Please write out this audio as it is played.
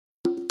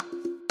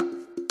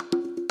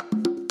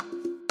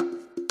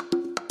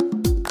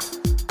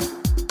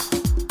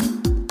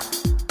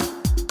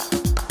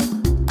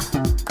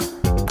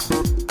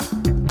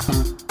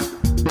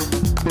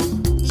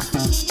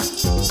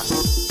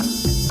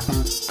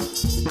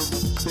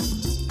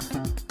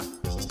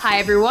Hi,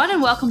 everyone,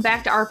 and welcome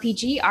back to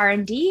RPG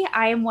R&D.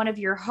 I am one of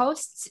your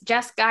hosts,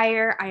 Jess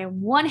Geyer. I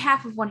am one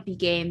half of 1UP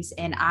Games,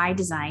 and I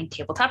design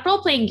tabletop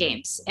role-playing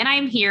games. And I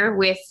am here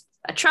with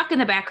a truck in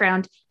the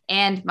background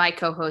and my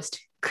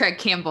co-host, Craig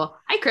Campbell.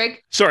 Hi, Craig.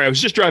 Sorry, I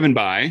was just driving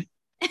by.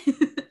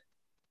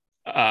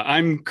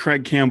 I'm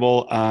Craig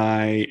Campbell.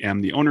 I am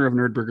the owner of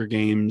Nerdburger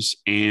Games,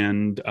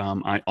 and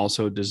I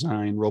also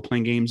design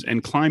role-playing games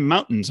and climb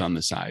mountains on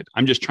the side.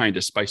 I'm just trying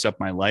to spice up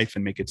my life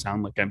and make it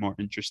sound like I'm more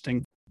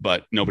interesting,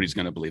 but nobody's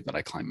going to believe that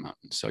I climb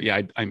mountains. So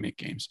yeah, I make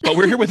games. But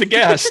we're here with a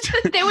guest.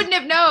 They wouldn't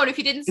have known if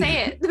you didn't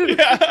say it.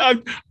 Yeah,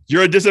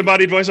 you're a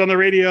disembodied voice on the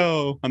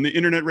radio, on the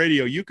internet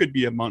radio. You could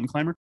be a mountain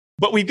climber.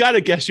 But we've got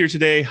a guest here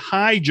today.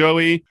 Hi,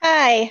 Joey.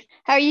 Hi,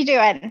 how are you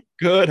doing?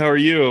 Good. How are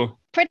you?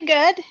 Pretty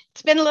good.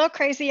 It's been a little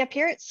crazy up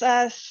here. It's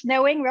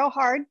snowing real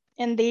hard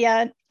in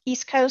the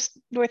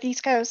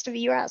northeast coast of the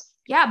U.S.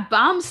 Yeah,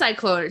 bomb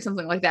cyclone or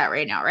something like that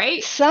right now,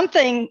 right?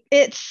 Something.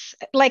 It's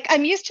like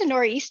I'm used to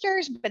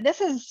nor'easters, but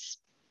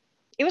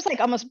it was like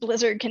almost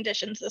blizzard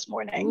conditions this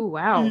morning. Ooh,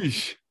 wow.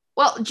 Eesh.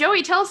 Well,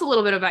 Joey, tell us a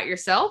little bit about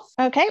yourself.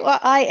 Okay, well,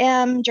 I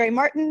am Joey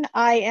Martin.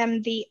 I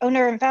am the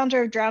owner and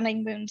founder of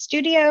Drowning Moon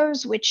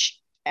Studios, which,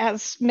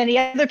 as many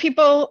other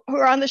people who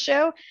are on the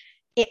show,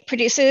 it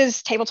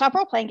produces tabletop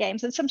role-playing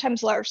games and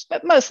sometimes LARPs,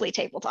 but mostly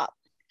tabletop.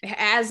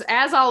 As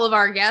all of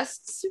our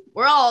guests,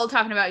 we're all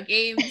talking about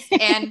games,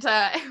 and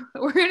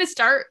we're going to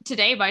start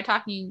today by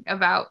talking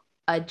about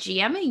a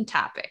GMing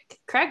topic.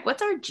 Craig,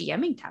 what's our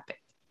GMing topic?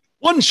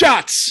 One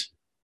shots.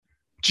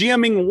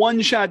 GMing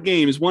one-shot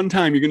games. One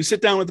time, you're going to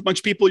sit down with a bunch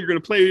of people. You're going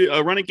to play,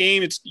 run a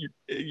game.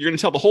 You're going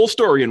to tell the whole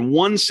story in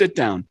one sit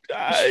down.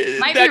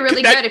 Might be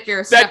really good if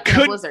you're stuck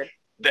in a blizzard.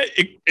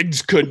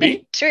 It could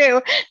be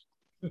True.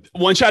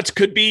 One shots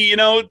could be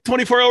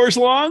 24 hours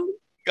long.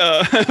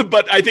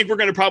 But I think we're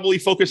going to probably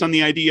focus on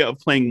the idea of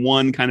playing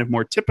one kind of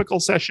more typical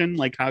session,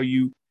 like how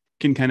you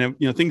can kind of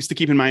things to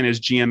keep in mind as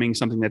GMing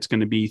something that's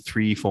going to be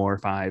 3, 4,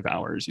 5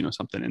 hours.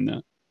 Something in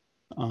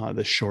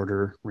the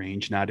shorter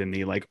range, not in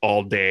the like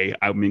all day.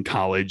 I'm in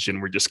college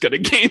and we're just going to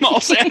game all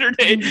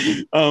Saturday.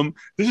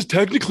 This is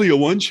technically a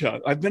one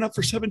shot. I've been up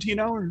for 17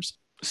 hours.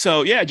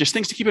 So yeah, just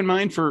things to keep in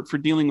mind for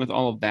dealing with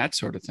all of that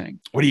sort of thing.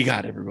 What do you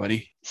got,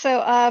 everybody?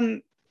 So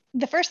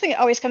the first thing that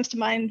always comes to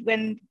mind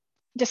when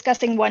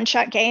discussing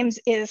one-shot games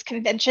is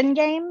convention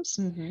games,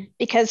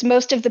 because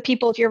most of the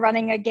people, if you're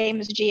running a game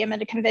as a GM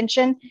at a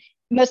convention,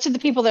 most of the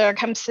people that are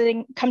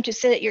come to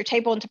sit at your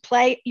table and to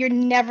play, you're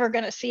never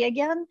going to see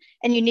again,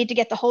 and you need to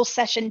get the whole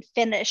session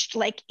finished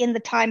like in the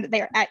time that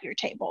they're at your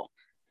table.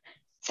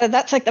 So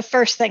that's like the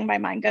first thing my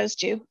mind goes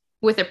to.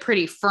 With a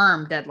pretty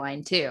firm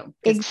deadline too.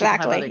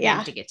 Exactly.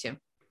 Yeah. To get to.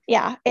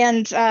 Yeah,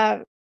 and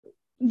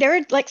there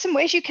are like some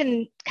ways you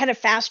can kind of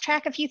fast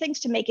track a few things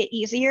to make it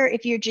easier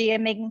if you're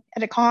GMing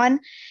at a con.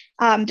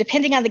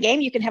 Depending on the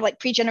game, you can have like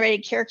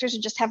pre-generated characters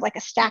and just have like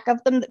a stack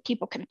of them that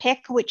people can pick,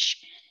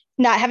 which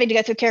not having to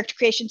go through character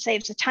creation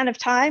saves a ton of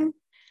time.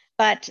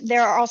 But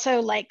there are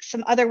also like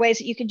some other ways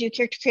that you can do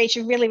character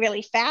creation really,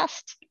 really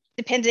fast,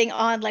 depending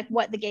on like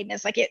what the game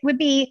is. Like it would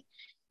be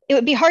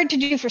hard to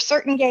do for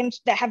certain games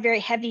that have very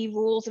heavy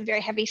rules and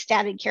very heavy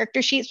statted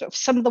character sheets, but for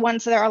some of the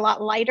ones that are a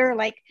lot lighter,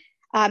 like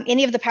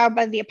any of the Powered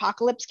by the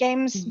Apocalypse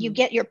games, you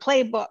get your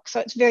playbook. So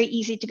it's very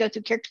easy to go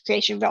through character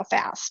creation real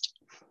fast.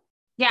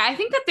 Yeah, I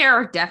think that there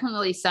are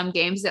definitely some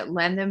games that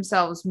lend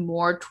themselves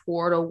more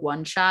toward a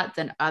one shot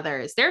than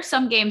others. There are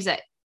some games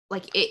that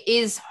like it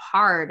is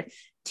hard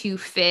to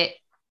fit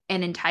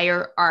an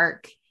entire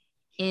arc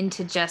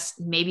into just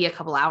maybe a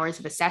couple hours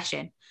of a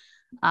session.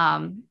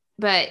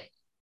 But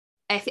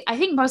I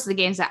think most of the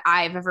games that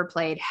I've ever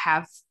played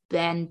have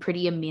been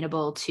pretty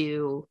amenable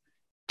to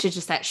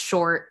just that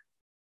short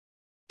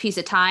piece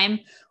of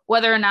time,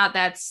 whether or not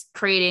that's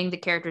creating the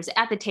characters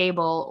at the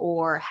table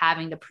or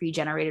having the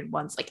pre-generated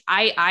ones. Like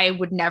I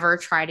would never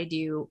try to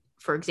do,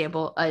 for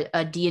example,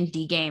 a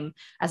D&D game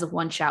as a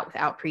one shot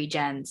without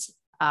pre-gens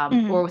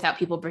or without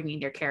people bringing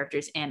their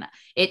characters in.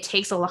 It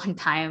takes a long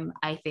time,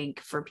 I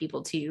think, for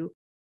people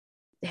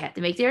they have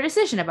to make their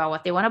decision about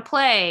what they want to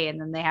play,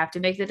 and then they have to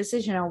make the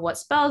decision on what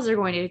spells they're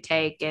going to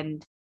take.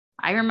 And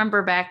I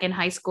remember back in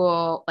high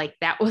school, like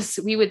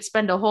we would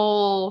spend a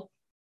whole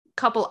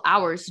couple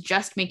hours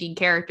just making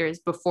characters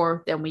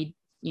before then we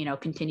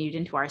continued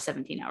into our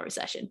 17-hour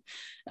session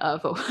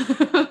of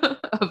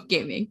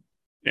gaming.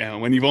 Yeah,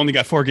 when you've only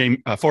got 4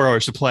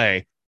 hours to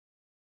play,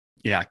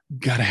 yeah,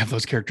 gotta have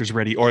those characters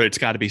ready, or it's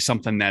got to be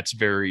something that's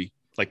very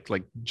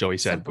like Joey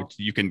said, which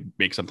you can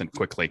make something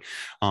quickly.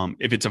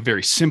 If it's a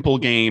very simple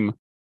game,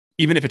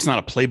 even if it's not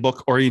a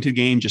playbook oriented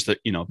game, just that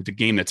if it's a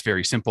game that's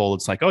very simple,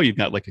 it's like, oh, you've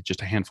got like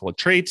just a handful of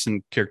traits,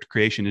 and character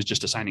creation is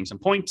just assigning some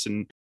points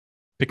and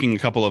picking a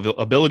couple of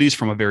abilities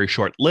from a very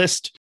short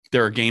list.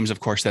 There are games, of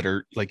course, that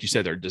are, like you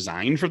said, they're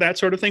designed for that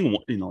sort of thing.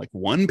 Like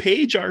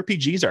one-page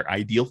RPGs are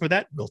ideal for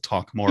that. We'll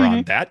talk more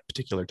on that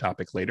particular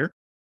topic later.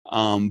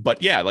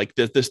 But yeah, like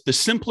the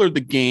simpler the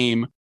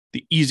game,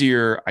 the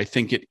easier I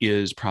think it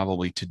is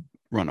probably to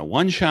run a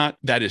one-shot.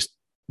 That is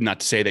not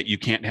to say that you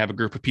can't have a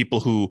group of people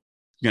who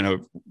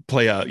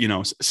play a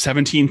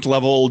 17th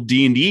level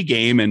D&D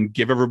game and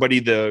give everybody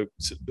the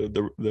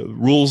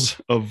rules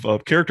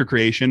of character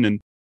creation and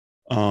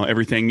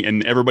everything,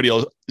 and everybody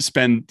will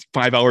spend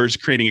 5 hours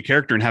creating a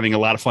character and having a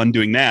lot of fun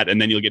doing that,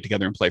 and then you'll get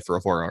together and play for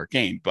a 4-hour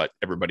game. But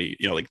everybody,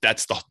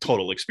 that's the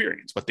total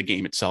experience. But the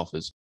game itself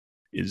is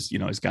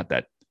has got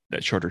that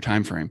shorter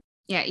time frame.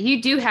 Yeah,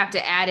 you do have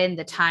to add in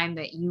the time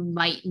that you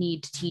might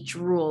need to teach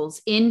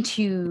rules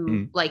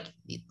into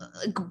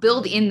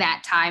build in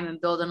that time and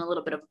build in a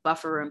little bit of a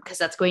buffer room, because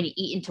that's going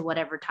to eat into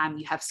whatever time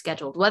you have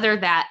scheduled. Whether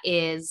that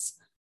is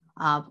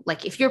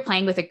if you're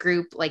playing with a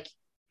group,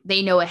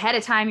 they know ahead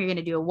of time you're going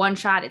to do a one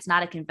shot. It's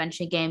not a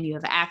convention game. You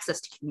have access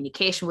to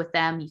communication with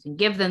them. You can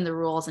give them the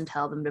rules and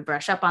tell them to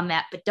brush up on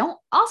that, but don't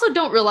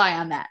rely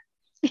on that.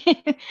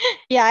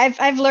 Yeah,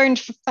 I've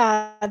learned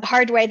the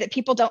hard way that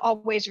people don't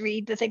always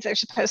read the things they're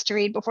supposed to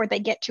read before they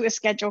get to a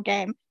scheduled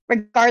game,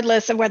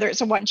 regardless of whether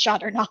it's a one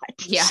shot or not.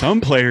 Yeah. Some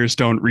players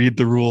don't read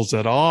the rules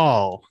at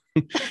all.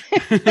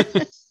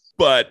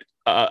 But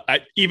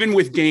even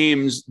with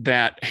games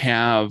that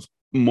have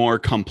more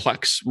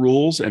complex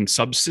rules and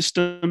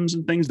subsystems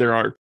and things, there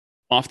are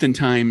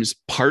oftentimes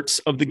parts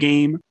of the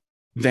game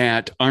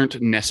that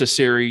aren't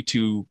necessary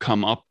to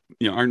come up,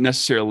 aren't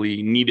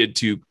necessarily needed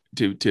to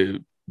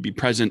be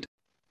present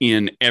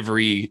in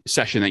every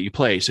session that you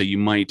play. So you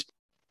might,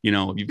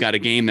 you've got a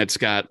game that's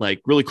got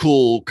really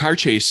cool car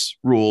chase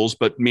rules,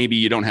 but maybe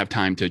you don't have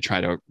time to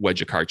try to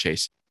wedge a car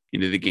chase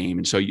into the game.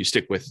 And so you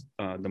stick with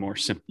the more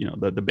simple,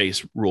 the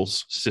base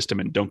rules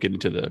system and don't get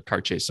into the car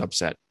chase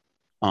subset.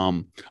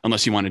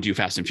 Unless you want to do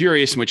Fast and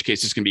Furious, in which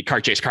case it's going to be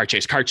car chase,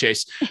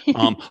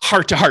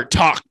 heart to heart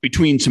talk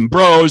between some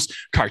bros,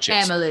 car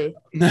chase, family,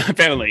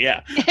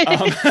 yeah.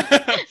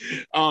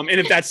 And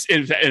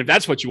if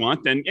that's what you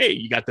want, then hey,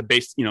 you got the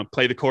base,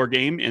 play the core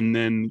game, and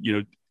then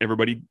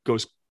everybody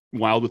goes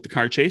wild with the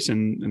car chase,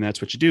 and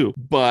that's what you do.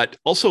 But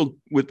also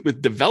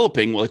with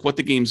developing what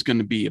the game's going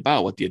to be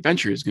about, what the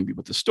adventure is going to be,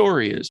 what the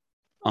story is.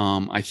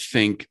 I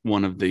think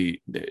one of the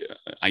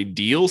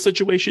ideal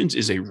situations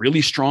is a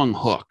really strong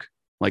hook.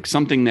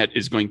 Something that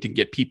is going to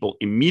get people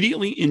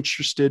immediately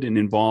interested and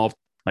involved.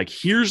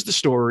 Here's the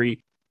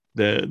story.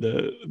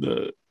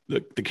 The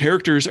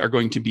characters are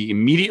going to be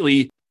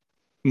immediately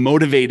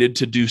motivated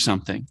to do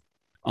something.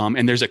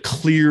 And there's a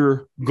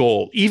clear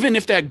goal, even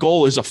if that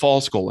goal is a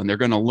false goal, and they're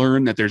going to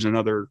learn that there's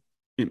another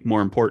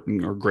more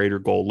important or greater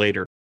goal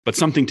later, but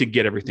something to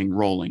get everything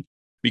rolling,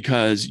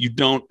 because you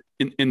don't,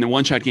 in the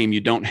one shot game,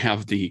 you don't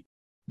have the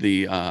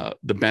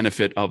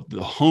benefit of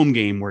the home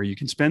game where you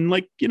can spend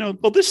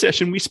this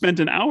session, we spent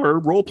an hour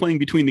role playing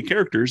between the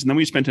characters, and then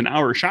we spent an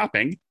hour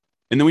shopping,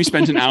 and then we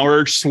spent an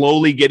hour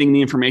slowly getting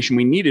the information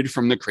we needed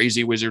from the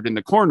crazy wizard in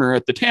the corner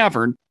at the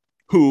tavern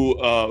who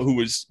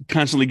was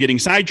constantly getting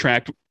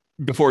sidetracked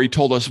before he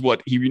told us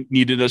what he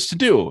needed us to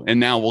do. And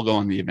now we'll go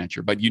on the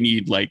adventure. But you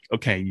need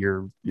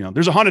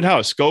there's a haunted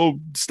house, go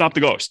stop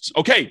the ghosts.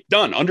 Okay,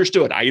 done.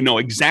 Understood. I know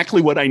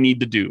exactly what I need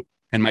to do.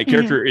 And my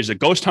character is a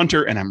ghost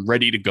hunter, and I'm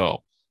ready to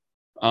go.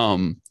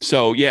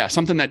 So yeah,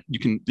 something that you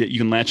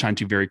can latch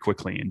onto very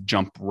quickly and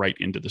jump right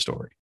into the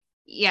story.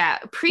 Yeah.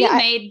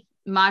 Pre-made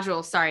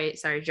modules.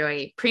 Sorry,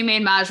 Joey.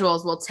 Pre-made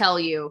modules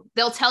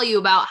they'll tell you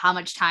about how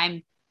much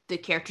time the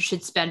character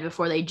should spend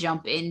before they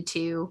jump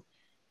into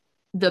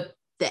the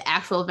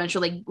actual adventure,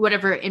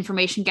 whatever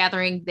information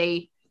gathering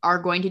they are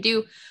going to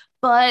do.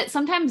 But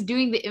sometimes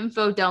doing the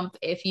info dump,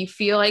 if you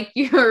feel like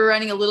you're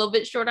running a little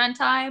bit short on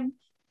time,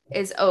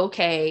 is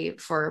okay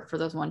for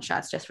those one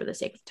shots, just for the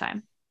sake of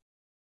time.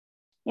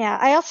 Yeah,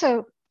 I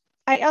also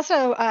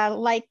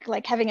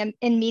like having an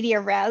in media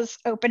res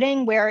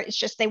opening where it's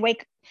just they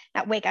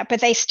not wake up,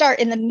 but they start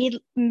in the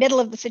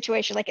middle of the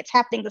situation, it's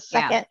happening the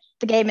second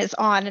the game is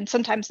on, and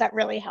sometimes that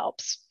really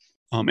helps.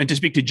 And to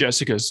speak to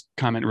Jessica's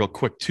comment real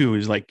quick too,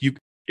 is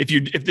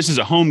if this is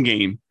a home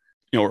game,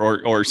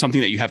 or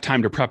something that you have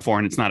time to prep for,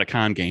 and it's not a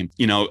con game,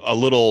 a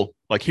little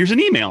here's an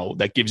email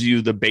that gives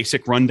you the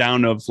basic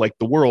rundown of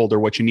the world or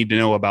what you need to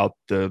know about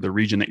the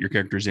region that your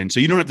character's in. So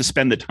you don't have to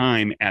spend the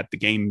time at the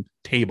game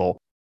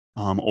table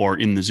or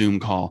in the Zoom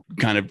call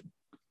kind of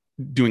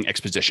doing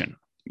exposition.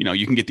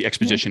 You can get the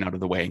exposition out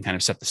of the way and kind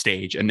of set the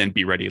stage and then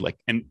be ready.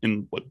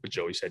 And what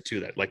Joey said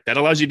too, that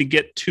allows you to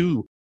get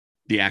to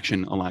the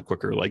action a lot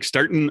quicker.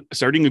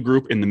 Starting a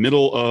group in the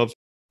middle of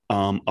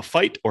a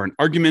fight or an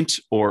argument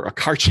or a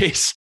car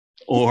chase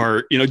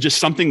or, just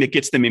something that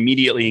gets them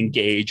immediately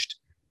engaged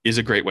is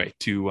a great way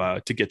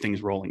to get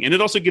things rolling. And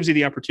it also gives you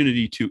the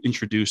opportunity to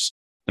introduce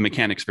the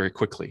mechanics very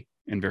quickly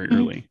and very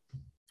early.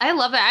 I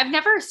love it. I've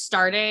never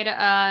started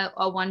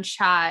a one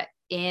shot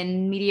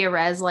in media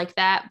res like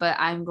that, but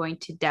I'm going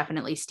to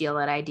definitely steal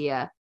that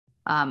idea.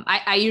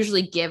 I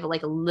usually give a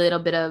little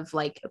bit of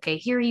okay,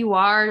 here you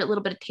are, a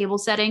little bit of table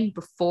setting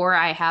before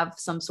I have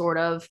some sort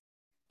of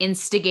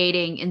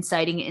inciting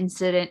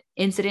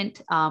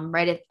incident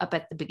right up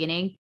at the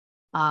beginning.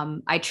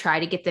 I try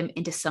to get them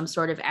into some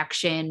sort of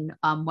action,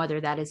 whether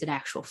that is an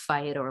actual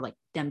fight or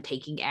them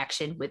taking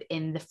action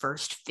within the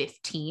first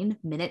 15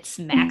 minutes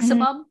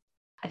maximum.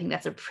 I think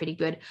that's a pretty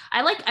good.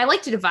 I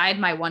like to divide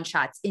my one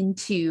shots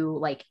into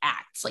like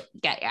acts, like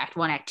get act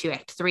 1, act 2,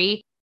 act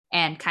 3,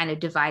 and kind of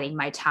dividing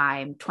my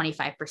time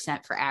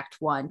 25% for act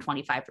 1,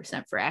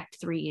 25% for act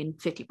 3, and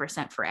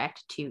 50% for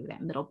act 2,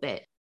 that middle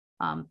bit.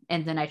 And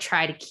then I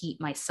try to keep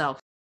myself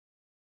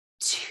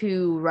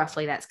to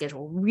roughly that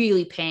schedule,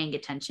 really paying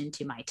attention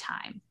to my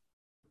time.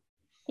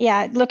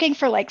 Yeah, looking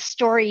for like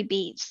story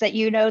beats that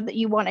you know that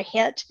you want to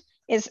hit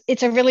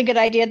it's a really good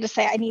idea to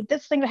say, I need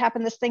this thing to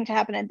happen, this thing to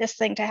happen, and this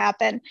thing to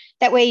happen.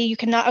 That way you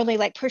can not only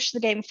like push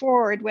the game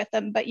forward with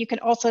them, but you can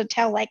also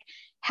tell like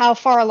how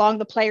far along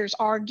the players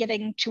are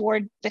getting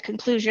toward the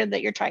conclusion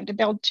that you're trying to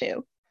build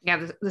to.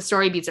 Yeah, the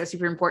story beats are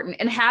super important.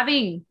 And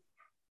having,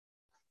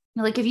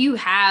 like, if you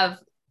have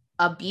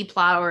a B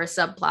plot or a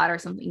subplot or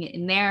something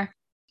in there,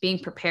 being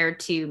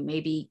prepared to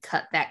maybe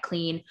cut that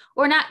clean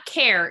or not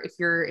care if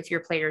your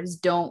players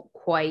don't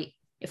quite,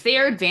 if they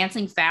are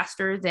advancing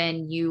faster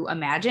than you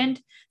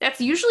imagined,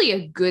 that's usually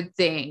a good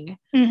thing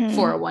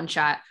for a one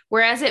shot.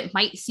 Whereas it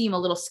might seem a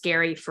little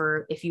scary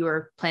for if you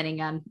are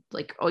planning on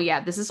like, oh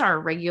yeah, this is our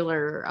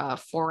regular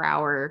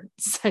 4-hour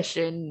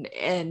session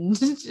and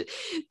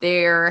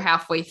they're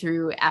halfway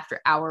through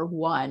after hour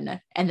 1.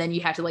 And then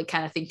you have to like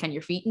kind of think on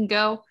your feet and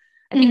go.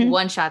 I think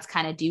one shots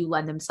kind of do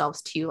lend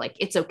themselves to like,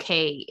 it's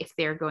okay if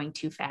they're going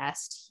too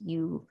fast.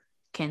 You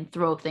can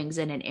throw things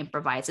in and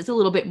improvise. It's a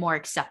little bit more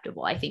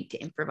acceptable, I think, to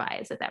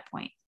improvise at that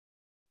point.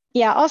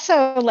 Yeah.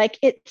 Also, like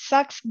it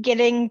sucks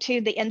getting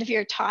to the end of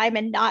your time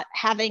and not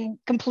having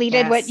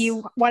completed what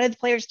you wanted the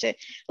players to,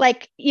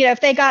 like, you know, if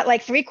they got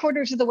like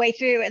 3/4 of the way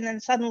through and then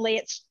suddenly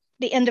it's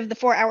the end of the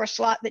 4-hour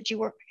slot that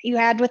you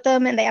had with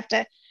them and they have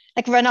to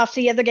like run off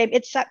to the other game.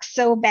 It sucks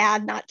so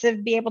bad not to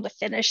be able to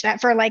finish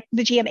that for like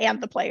the GM and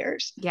the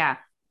players. Yeah.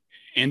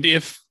 And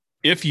if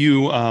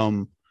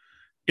you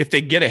if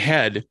they get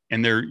ahead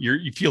and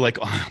you feel like,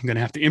 oh, I'm going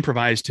to have to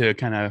improvise to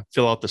kind of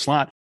fill out the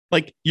slot,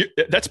 like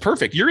that's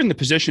perfect. You're in the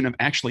position of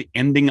actually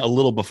ending a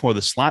little before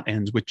the slot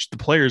ends, which the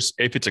players,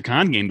 if it's a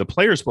con game, the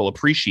players will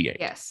appreciate.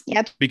 Yes.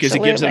 Yep. Because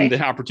it gives them the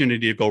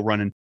opportunity to go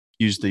run and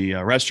use the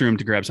restroom,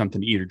 to grab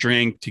something to eat or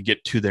drink, to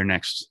get to their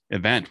next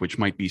event, which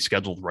might be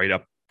scheduled right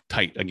up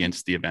tight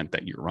against the event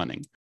that you're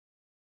running.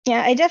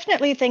 Yeah, I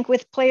definitely think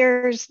with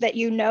players that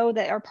you know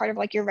that are part of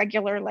like your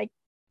regular like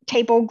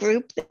table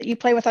group that you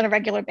play with on a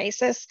regular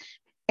basis,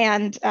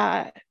 and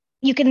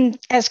you can,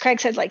 as Craig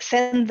said, like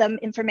send them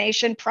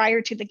information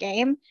prior to the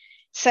game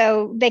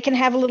so they can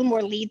have a little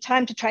more lead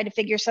time to try to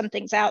figure some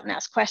things out and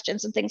ask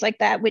questions and things like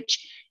that,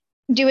 which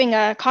doing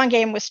a con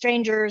game with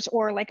strangers,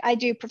 or like I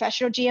do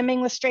professional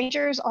GMing with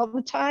strangers all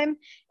the time,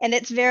 and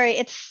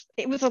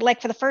it was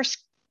like for the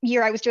first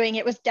year I was doing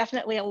it was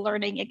definitely a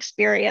learning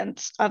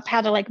experience of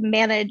how to like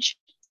manage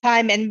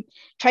time and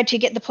try to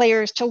get the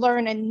players to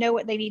learn and know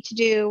what they need to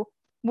do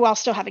while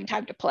still having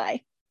time to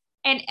play.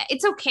 And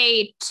it's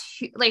okay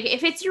to, like,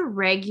 if it's your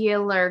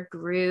regular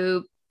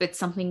group, it's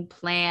something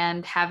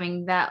planned,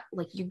 having that,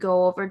 like, you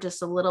go over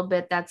just a little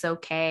bit, that's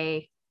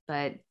okay.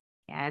 But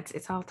yeah,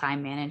 it's all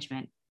time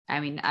management. I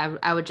mean,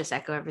 I would just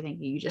echo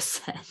everything you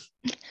just said.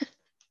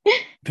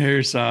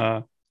 There's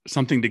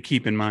something to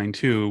keep in mind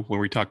too, where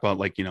we talk about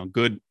like, you know,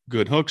 good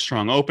hook,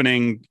 strong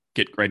opening,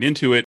 get right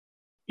into it,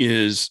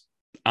 is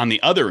on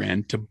the other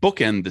end to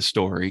bookend the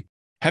story,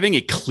 having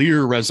a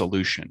clear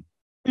resolution.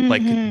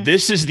 Like,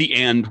 this is the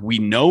end. We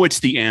know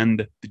it's the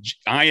end.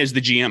 I, as the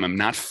GM, I'm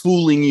not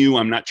fooling you.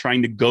 I'm not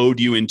trying to goad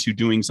you into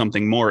doing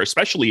something more,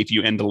 especially if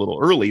you end a little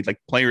early. Like,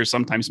 players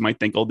sometimes might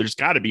think, oh, there's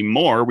got to be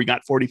more. We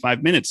got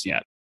 45 minutes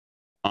yet.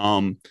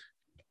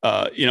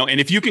 You know, and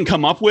if you can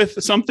come up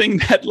with something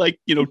that like,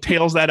 you know,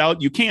 tails that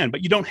out, you can,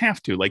 but you don't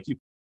have to.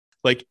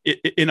 Like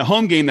in a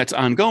home game that's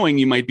ongoing,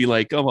 you might be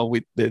like, oh, well,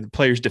 the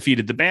players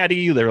defeated the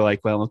baddie. They're like,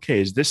 well,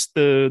 okay, is this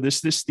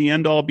the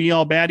end all be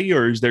all baddie,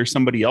 or is there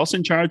somebody else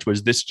in charge?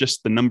 Was this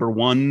just the number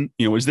one?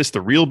 You know, is this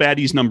the real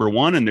baddie's number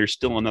one? And there's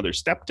still another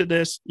step to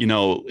this. You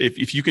know,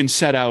 if you can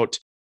set out,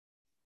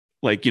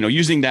 like, you know,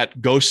 using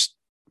that ghost,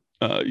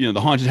 you know,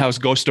 the haunted house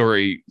ghost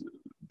story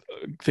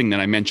thing that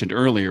I mentioned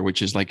earlier,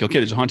 which is like, okay,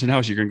 there's a haunted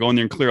house. You're going to go in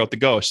there and clear out the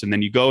ghosts. And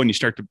then you go and you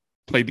start to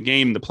play the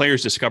game. The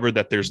players discover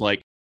that there's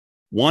like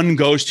one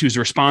ghost who's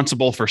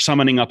responsible for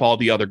summoning up all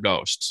the other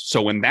ghosts.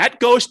 So when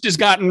that ghost is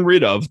gotten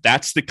rid of,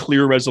 that's the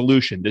clear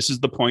resolution. This is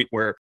the point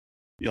where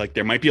like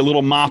there might be a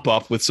little mop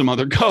up with some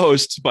other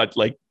ghosts, but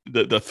like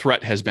the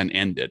threat has been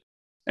ended.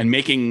 And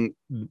making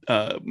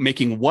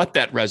what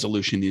that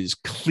resolution is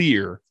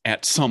clear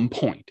at some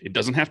point. It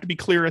doesn't have to be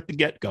clear at the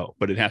get-go,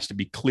 but it has to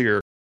be clear,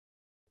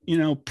 you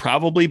know,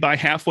 probably by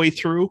halfway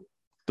through.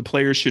 The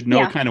players should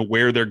know kind of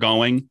where they're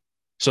going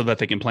so that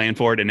they can plan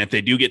for it. And if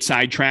they do get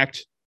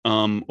sidetracked,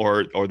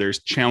 or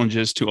there's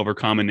challenges to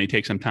overcome and they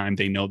take some time,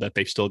 they know that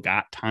they've still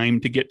got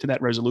time to get to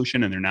that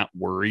resolution and they're not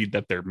worried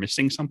that they're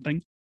missing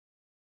something.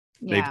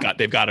 Yeah.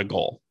 They've got a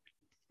goal.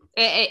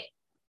 It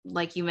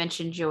like you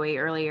mentioned, Joey,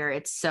 earlier,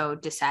 it's so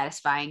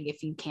dissatisfying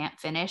if you can't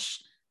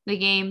finish the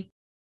game.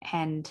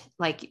 And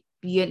like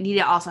you need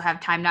to also have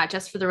time, not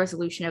just for the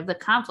resolution of the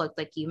conflict,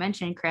 like you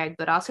mentioned, Craig,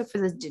 but also for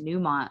the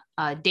denouement,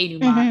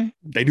 denouement.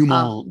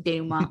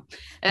 Denouement.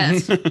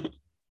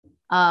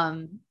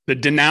 The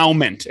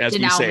denouement, as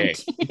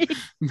denouement.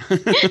 We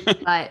say.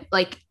 But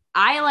like,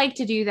 I like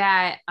to do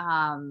that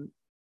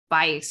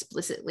by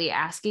explicitly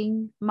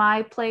asking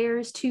my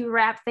players to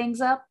wrap things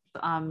up,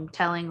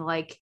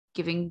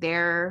 giving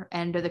their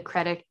end of the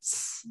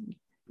credits.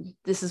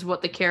 This is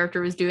what the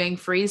character is doing,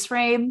 freeze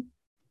frame.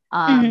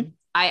 I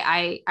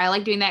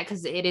like doing that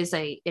because it is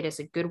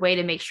a good way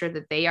to make sure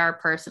that they are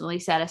personally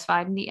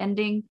satisfied in the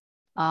ending.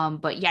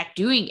 But yeah,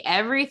 doing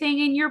everything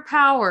in your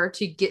power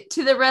to get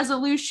to the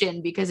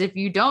resolution, because if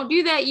you don't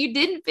do that, you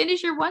didn't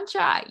finish your one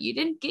shot. You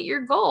didn't get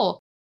your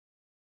goal.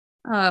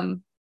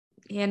 And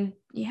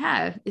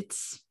yeah,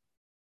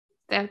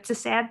 that's a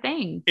sad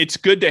thing. It's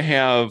good to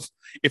have,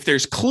 if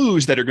there's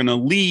clues that are going to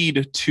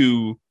lead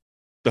to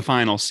the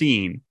final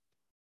scene,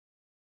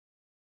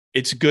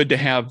 it's good to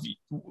have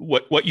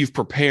what you've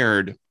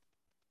prepared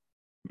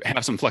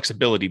have some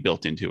flexibility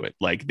built into it.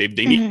 Like they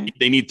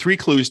need 3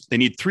 clues. They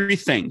need 3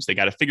 things. They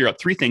got to figure out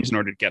 3 things in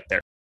order to get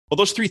there. Well,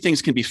 those 3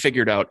 things can be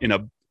figured out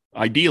in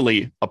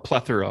ideally a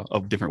plethora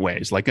of different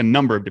ways, like a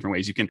number of different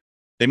ways.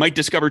 They might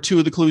discover 2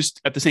 of the clues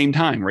at the same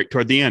time, right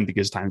toward the end,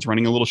 because time's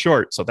running a little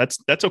short. So that's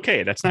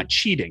okay. That's not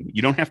cheating.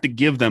 You don't have to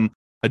give them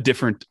a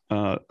different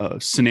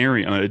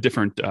scenario, a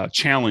different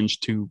challenge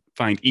to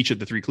find each of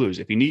the 3 clues.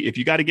 If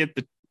you got to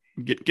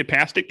get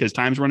past it because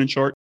time's running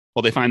short,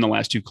 well, they find the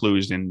last 2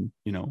 clues in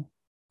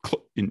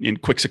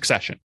quick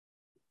succession,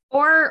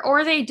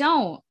 or they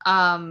don't.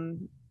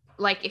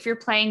 Like if you're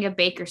playing a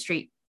Baker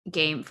Street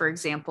game, for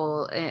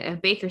example, in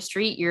Baker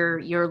Street,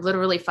 you're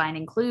literally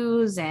finding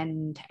clues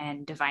and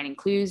divining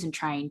clues and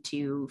trying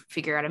to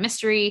figure out a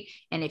mystery.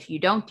 And if you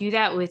don't do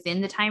that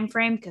within the time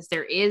frame, because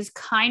there is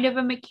kind of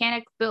a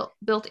mechanic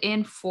built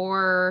in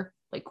for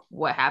like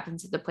what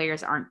happens if the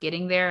players aren't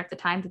getting there at the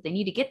time that they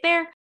need to get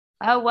there.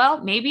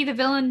 Well, maybe the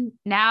villain,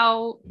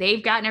 now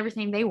they've gotten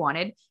everything they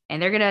wanted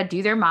and they're going to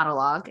do their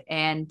monologue.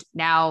 And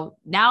now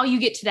you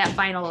get to that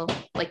final,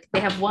 like they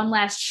have one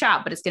last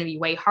shot, but it's going to be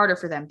way harder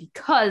for them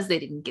because they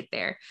didn't get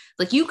there.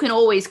 Like you can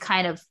always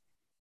kind of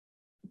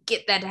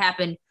get that to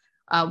happen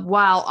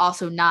while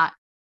also not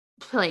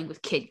playing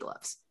with kid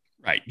gloves.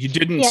 Right. You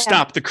didn't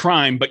stop the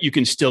crime, but you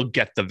can still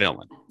get the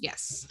villain.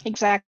 Yes,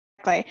 exactly.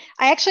 I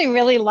actually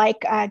really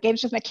like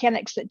games with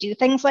mechanics that do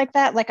things like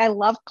that. Like I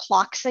love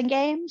clocks in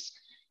games.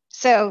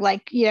 So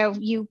like,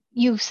 you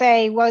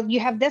say, well, you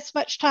have this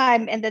much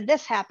time and then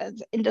this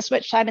happens and this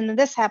much time and then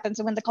this happens.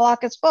 And when the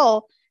clock is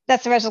full,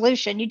 that's the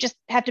resolution. You just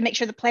have to make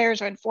sure the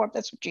players are informed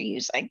that's what you're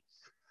using.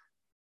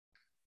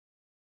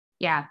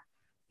 Yeah.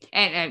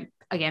 And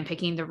again,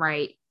 picking the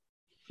right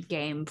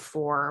game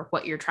for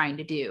what you're trying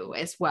to do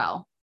as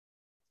well.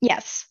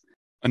 Yes.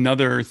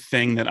 Another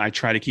thing that I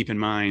try to keep in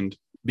mind,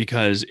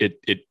 because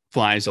it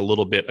flies a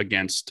little bit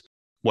against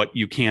what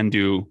you can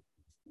do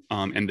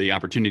and the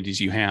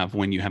opportunities you have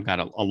when you have got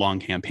a long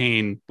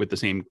campaign with the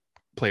same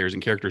players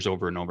and characters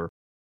over and over,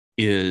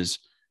 is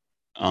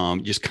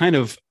just kind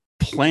of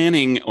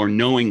planning or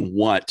knowing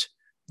what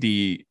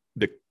the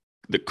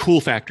cool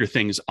factor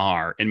things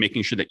are and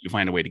making sure that you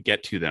find a way to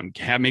get to them.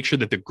 Make sure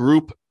that the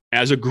group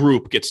as a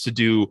group gets to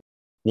do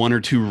 1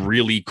 or 2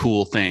 really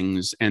cool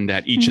things, and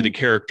that each of the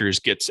characters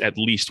gets at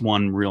least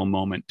one real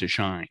moment to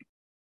shine.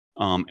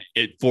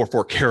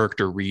 For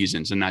character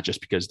reasons, and not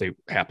just because they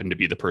happen to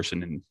be the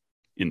person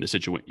in the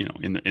situation,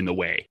 in the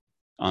way,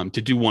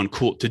 to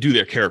do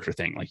their character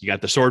thing. Like you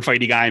got the sword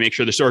fighty guy, make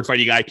sure the sword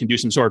fighty guy can do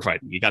some sword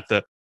fighting. You got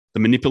the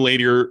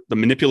manipulator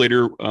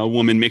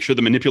woman, make sure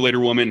the manipulator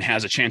woman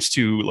has a chance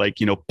to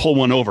pull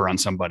one over on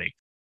somebody.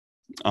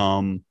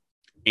 And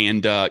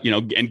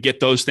get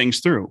those things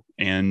through.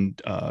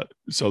 And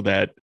so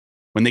that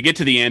when they get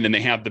to the end and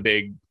they have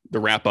the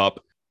wrap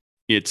up,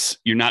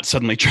 you're not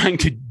suddenly trying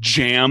to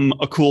jam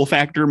a cool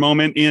factor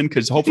moment in,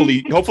 because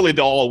hopefully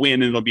they'll all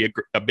win and it'll be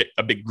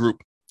a big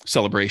group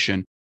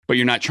celebration, but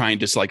you're not trying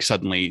to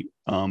suddenly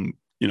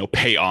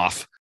pay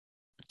off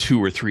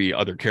 2 or 3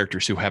 other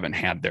characters who haven't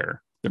had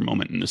their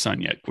moment in the sun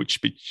yet,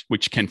 which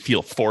can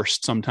feel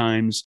forced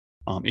sometimes.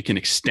 It can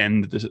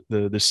extend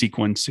the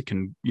sequence. It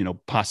can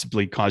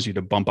possibly cause you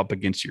to bump up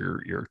against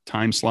your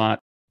time slot.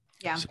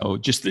 Yeah. So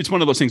it's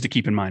one of those things to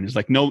keep in mind, is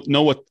know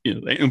what,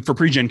 and for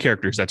pre-gen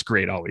characters, that's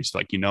great. Always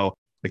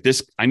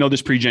this, I know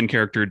this pre-gen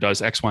character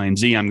does X, Y, and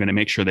Z. I'm going to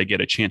make sure they get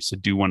a chance to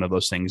do one of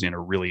those things in a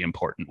really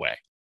important way,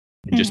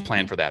 and just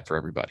plan for that for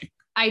everybody.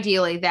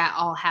 Ideally that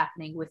all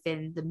happening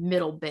within the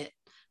middle bit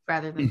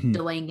rather than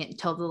delaying it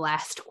until the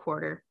last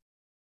quarter.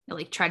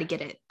 Try to get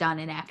it done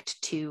in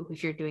Act 2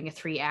 if you're doing a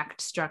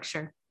 3-act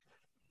structure.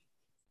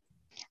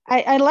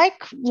 I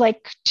like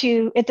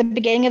to, at the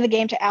beginning of the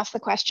game, to ask the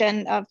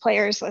question of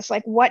players, it's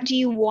like, what do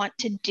you want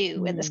to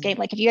do in this game?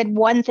 Like if you had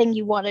one thing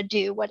you want to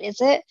do, what is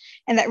it?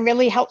 And that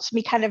really helps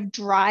me kind of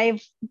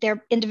drive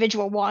their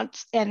individual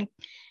wants and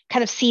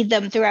kind of seed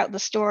them throughout the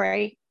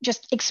story.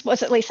 Just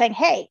explicitly saying,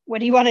 hey, what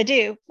do you want to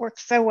do?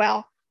 Works so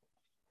well.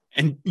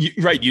 And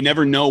you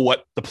never know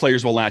what the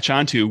players will latch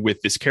onto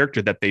with this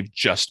character that they've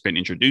just been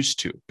introduced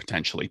to,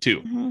 potentially too.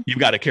 Mm-hmm. You've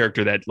got a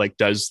character that like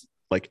does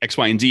like X,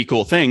 Y, and Z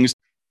cool things,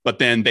 but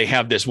then they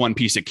have this one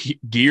piece of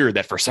gear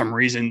that for some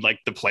reason, like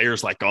the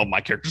player's like, oh, my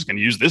character's going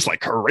to use this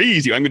like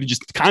crazy. I'm going to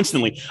just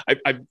constantly,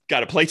 I've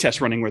got a play test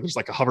running where there's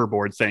like a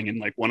hoverboard thing. And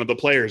like one of the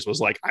players was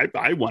like,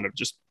 I want to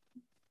just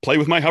play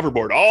with my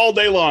hoverboard all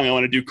day long. I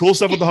want to do cool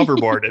stuff with the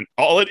hoverboard. And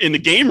all it in the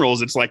game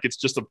rules, it's like it's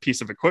just a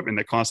piece of equipment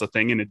that costs a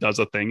thing and it does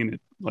a thing and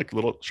it like a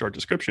little short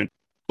description.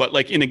 But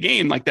like in a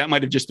game, like that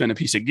might have just been a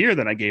piece of gear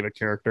that I gave a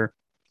character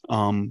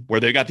where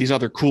they got these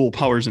other cool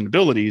powers and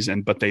abilities,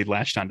 but they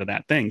latched onto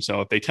that thing.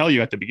 So if they tell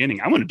you at the beginning,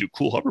 I want to do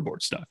cool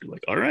hoverboard stuff, you're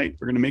like, all right,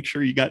 we're going to make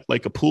sure you got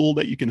like a pool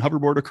that you can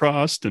hoverboard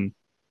across, and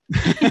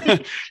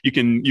you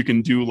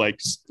can do like,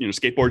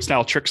 skateboard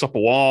style tricks up a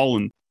wall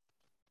and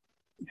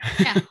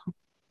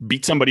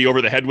beat somebody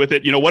over the head with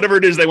it, whatever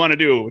it is they want to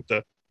do with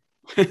the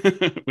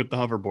with the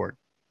hoverboard.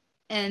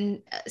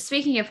 And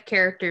speaking of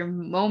character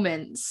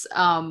moments,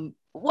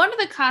 one of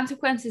the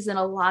consequences in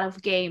a lot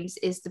of games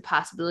is the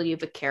possibility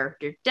of a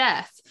character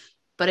death.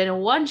 But in a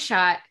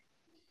one-shot,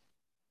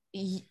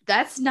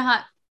 that's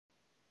not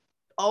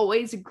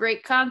always a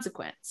great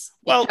consequence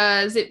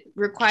because it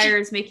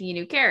requires making a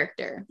new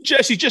character.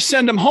 Jesse, just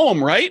send them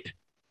home, right?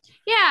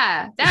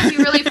 Yeah, that'd be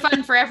really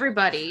fun for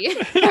everybody.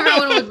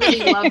 Everyone would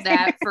really love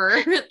that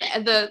for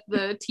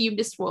the team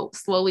to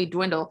slowly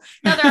dwindle.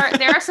 Now,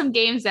 there are some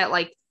games that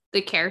like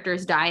the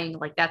characters dying,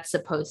 like that's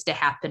supposed to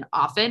happen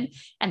often,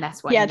 and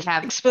that's why you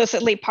have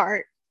explicitly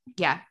part.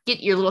 Yeah,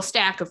 get your little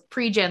stack of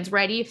pre-gens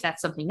ready if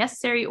that's something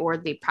necessary, or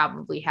they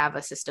probably have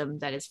a system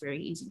that is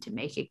very easy to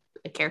make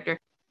a character.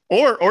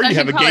 Or you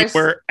have a game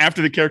where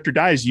after the character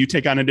dies, you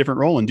take on a different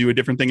role and do a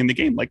different thing in the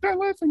game. Like that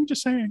life, I'm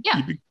just saying.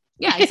 Yeah.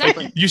 Yeah,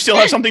 exactly. You still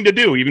have something to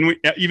do, even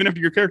if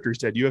your character's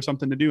dead. You have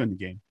something to do in the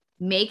game.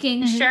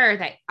 Making sure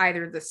that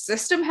either the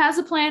system has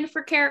a plan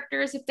for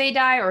characters if they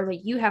die, or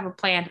that you have a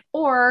plan,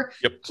 or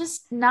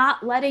just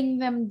not letting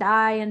them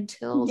die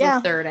until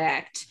the third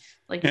act.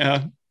 Like,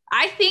 I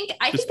think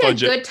a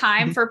good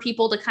time for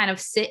people to kind of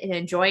sit and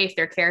enjoy if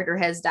their character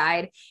has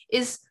died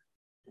is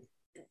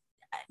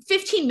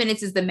 15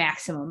 minutes is the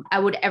maximum I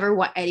would ever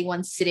want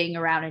anyone sitting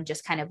around and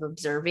just kind of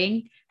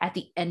observing at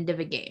the end of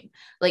a game.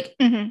 Like,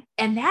 and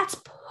that's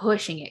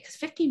pushing it because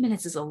 15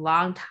 minutes is a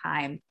long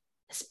time.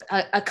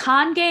 A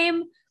con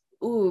game,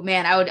 ooh,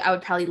 man, I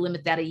would probably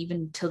limit that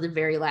even till the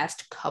very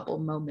last couple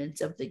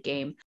moments of the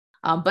game.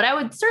 But I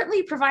would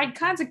certainly provide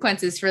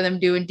consequences for them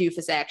doing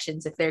doofus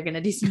actions if they're going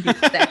to do some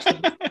doofus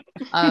actions.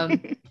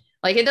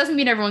 Like, it doesn't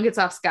mean everyone gets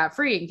off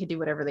scot-free and can do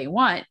whatever they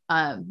want.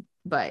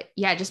 But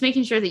yeah, just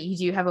making sure that you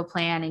do have a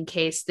plan in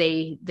case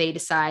they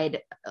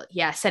decide,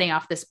 setting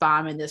off this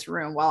bomb in this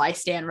room while I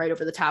stand right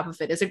over the top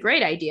of it is a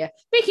great idea.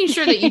 Making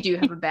sure that you do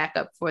have a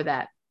backup for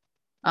that.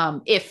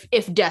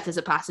 If death is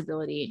a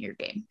possibility in your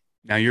game.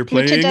 Now you're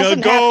playing a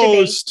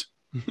ghost.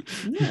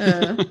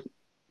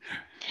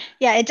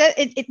 Yeah,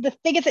 the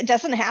thing is, it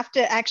doesn't have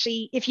to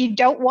actually, if you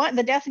don't want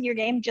the death in your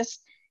game,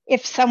 just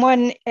if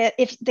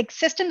the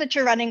system that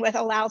you're running with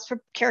allows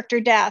for character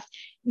death,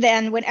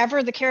 then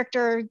whenever the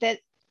character that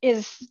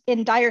is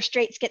in dire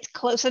straits gets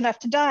close enough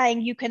to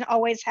dying, you can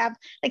always have,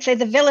 like, say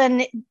the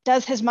villain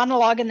does his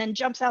monologue and then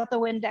jumps out the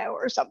window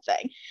or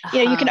something.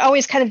 You can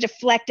always kind of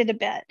deflect it a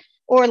bit.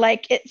 Or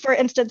like, for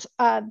instance,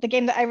 the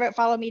game that I wrote,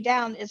 Follow Me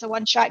Down, is a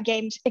one-shot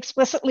game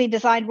explicitly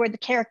designed where the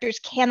characters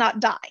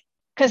cannot die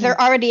because they're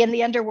already in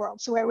the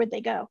underworld. So where would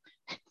they go?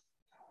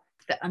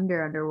 The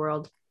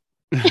underworld.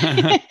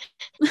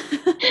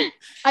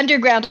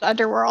 Underground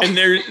underworld. And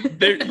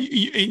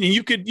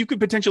you could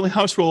potentially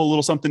house roll a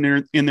little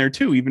something in there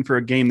too, even for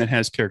a game that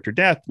has character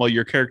death. While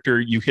your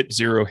character, you hit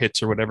 0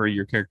 hits or whatever,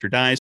 your character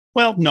dies.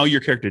 Well, no, your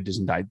character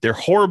doesn't die.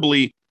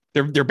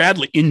 They're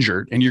badly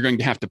injured, and you're going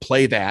to have to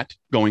play that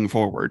going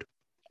forward,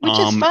 which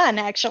is fun,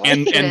 actually.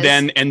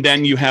 And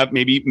then you have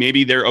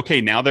maybe they're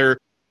okay. Now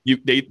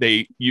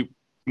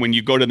when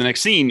you go to the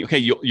next scene, okay,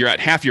 you're at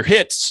half your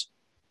hits.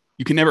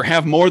 You can never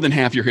have more than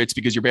half your hits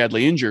because you're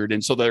badly injured,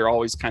 and so they're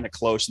always kind of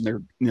close.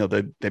 And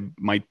they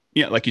might,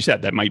 like you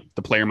said, the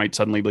player might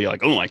suddenly be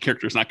like, oh, my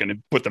character's not going to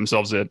put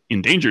themselves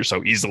in danger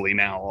so easily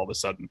now all of a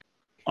sudden.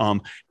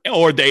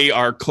 Or they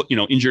are,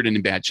 injured and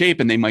in bad shape,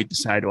 and they might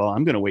decide, well,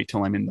 I'm going to wait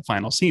till I'm in the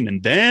final scene,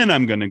 and then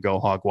I'm going to go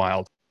hog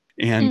wild.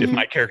 And if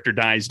my character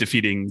dies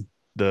defeating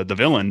the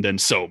villain, then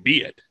so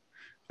be it.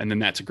 And then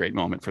that's a great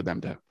moment for them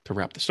to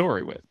wrap the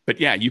story with. But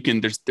yeah, you can.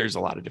 There's a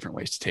lot of different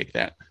ways to take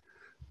that.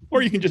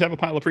 Or you can just have a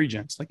pile of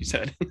pre-gens, like you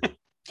said.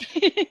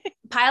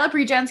 Pile of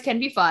pre-gens can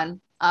be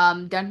fun.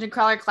 Dungeon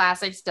Crawler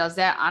Classics does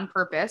that on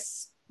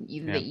purpose.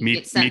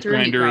 Meat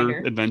Grinder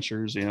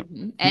adventures,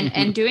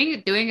 and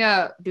doing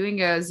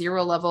a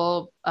 0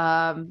 level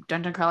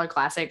Dungeon Crawler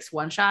Classics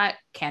one shot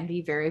can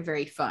be very,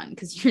 very fun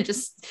because you're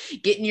just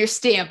getting your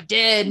stamp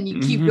dead and you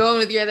keep going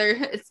with your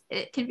other.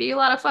 It can be a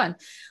lot of fun.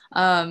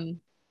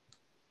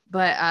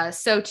 But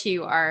so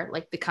too are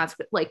like the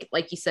consequence,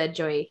 like you said,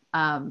 Joey,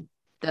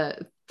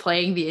 the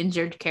playing the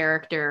injured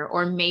character,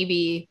 or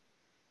maybe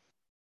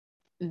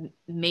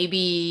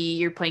maybe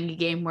you're playing a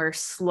game where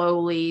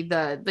slowly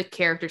the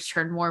characters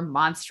turn more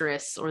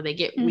monstrous or they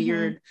get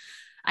weird.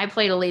 I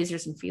played a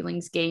Lasers and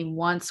Feelings game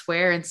once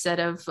where instead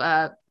of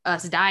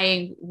us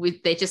dying,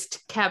 they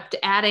just kept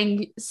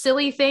adding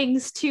silly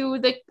things to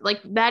the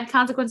like bad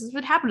consequences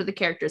would happen to the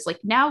characters. Like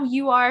now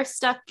you are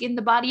stuck in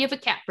the body of a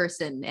cat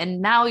person,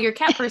 and now your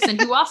cat person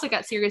who also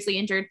got seriously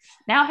injured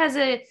now has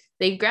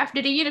they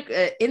grafted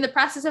in the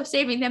process of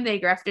saving them, they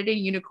grafted a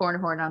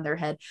unicorn horn on their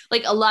head.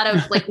 Like a lot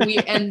of like we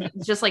and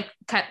just like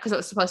because it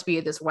was supposed to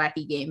be this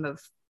wacky game of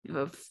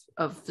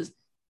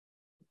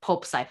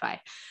pulp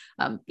sci-fi.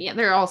 Yeah,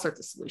 there are all sorts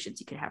of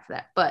solutions you can have for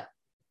that, but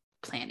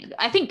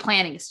I think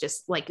planning is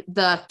just like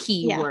the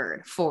key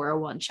word for a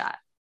one shot.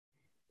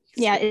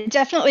 Yeah, it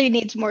definitely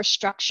needs more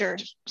structure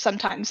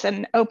sometimes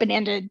than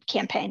open-ended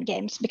campaign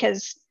games,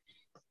 because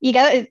you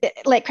got,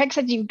 like Craig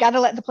said, you've got to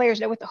let the players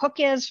know what the hook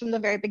is from the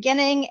very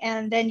beginning,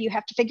 and then you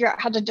have to figure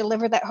out how to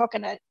deliver that hook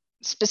in a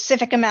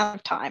specific amount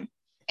of time.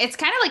 It's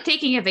kind of like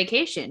taking a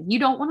vacation. You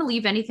don't want to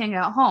leave anything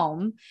at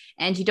home,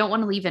 and you don't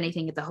want to leave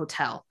anything at the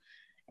hotel.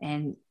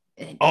 And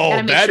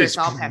that is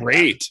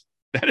great.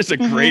 That is a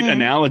great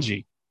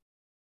analogy.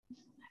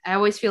 I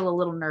always feel a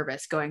little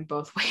nervous going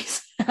both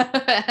ways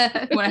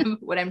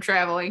when I'm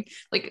traveling.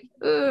 Like,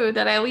 ooh,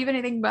 did I leave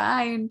anything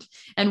behind?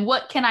 And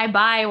what can I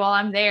buy while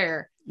I'm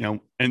there? You know,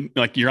 and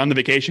like you're on the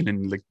vacation,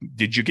 and like,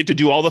 did you get to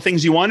do all the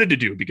things you wanted to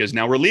do? Because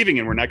now we're leaving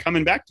and we're not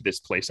coming back to this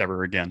place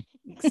ever again.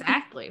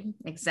 Exactly.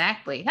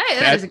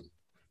 Hey,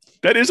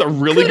 that is a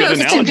really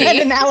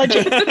good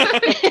analogy.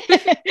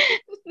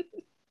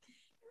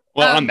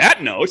 Well, on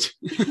that note.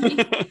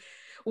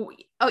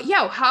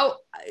 How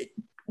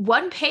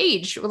one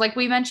page, like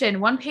we mentioned,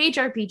 one page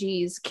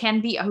RPGs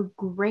can be a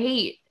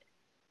great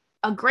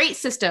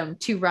system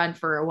to run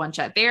for a one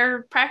shot.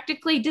 They're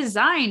practically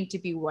designed to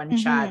be one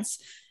shots,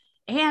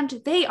 and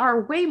they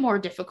are way more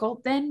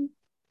difficult than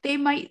they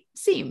might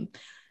seem.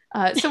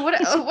 So what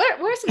are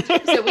some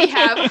tips that we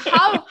have?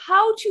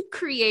 How to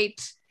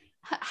create?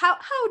 How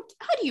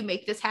do you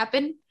make this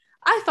happen?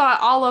 I thought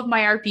all of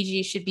my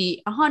RPGs should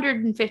be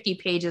 150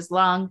 pages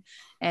long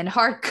and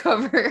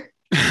hardcover.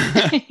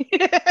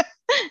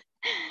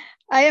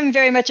 I am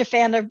very much a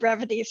fan of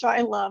brevity, so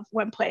I love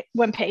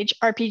one-page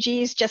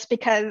RPGs just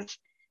because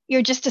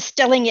you're just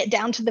distilling it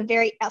down to the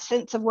very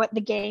essence of what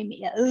the game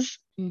is.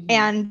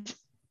 And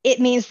it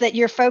means that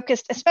you're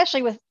focused,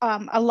 especially with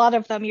a lot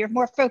of them, you're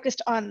more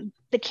focused on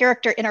the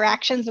character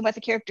interactions and what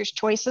the character's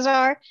choices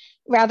are,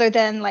 rather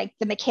than like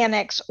the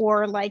mechanics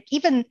or like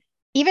even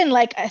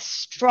like a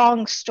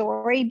strong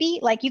story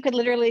beat. Like you could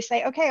literally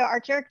say, okay, our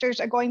characters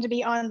are going to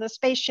be on the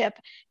spaceship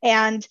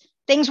and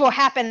things will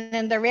happen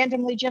and they're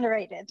randomly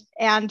generated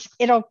and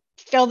it'll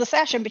fill the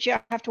session, but you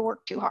don't have to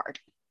work too hard.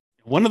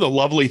 One of the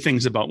lovely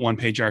things about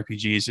one-page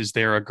RPGs is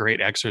they're a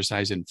great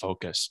exercise in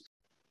focus.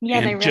 Yeah,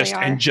 and they really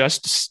are. And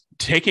just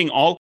taking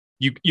all,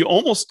 you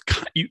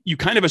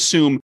kind of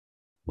assume,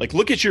 like,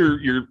 look at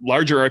your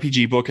larger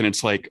RPG book and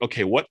it's like,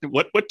 okay, what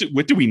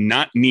do we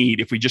not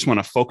need if we just want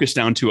to focus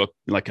down to a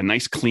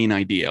nice clean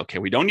idea? Okay,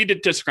 we don't need to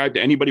describe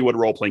to anybody what a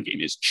role-playing game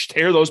is.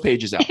 Tear those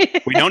pages out.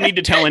 We don't need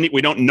to tell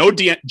we don't know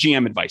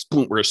GM advice.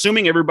 Boom. We're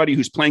assuming everybody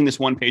who's playing this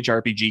one-page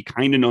RPG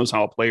kind of knows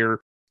how a player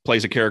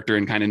plays a character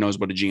and kind of knows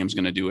what a GM's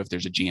going to do if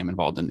there's a GM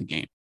involved in the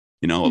game.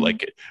 You know,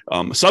 like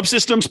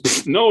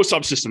subsystems, no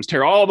subsystems.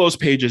 Tear all those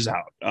pages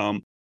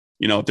out.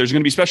 You know, if there's going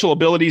to be special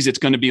abilities, it's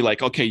going to be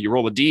like, okay, you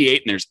roll a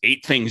D8 and there's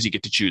 8 things you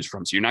get to choose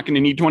from. So you're not going to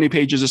need 20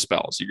 pages of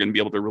spells. You're going to be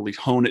able to really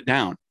hone it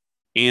down.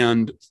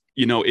 And,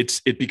 you know,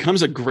 it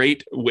becomes a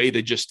great way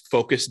to just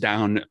focus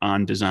down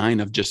on design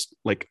of just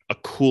like a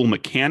cool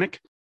mechanic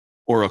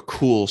or a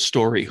cool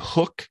story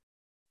hook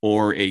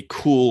or a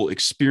cool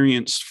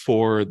experience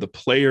for the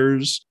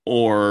players,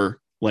 or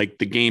like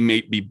the game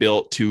may be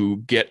built to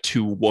get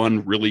to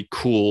one really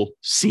cool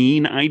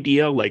scene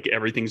idea. Like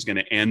everything's going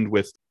to end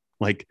with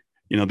like,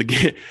 you know, you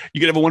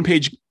could have a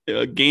one-page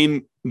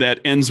game that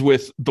ends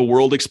with the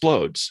world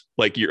explodes.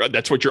 Like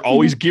that's what you're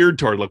always geared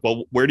toward. Like,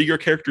 well, how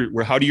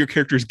do your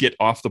characters get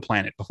off the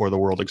planet before the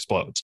world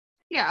explodes?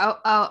 Yeah,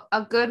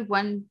 a good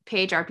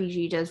one-page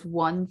RPG does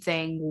one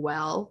thing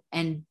well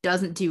and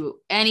doesn't do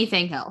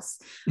anything else.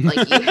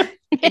 Like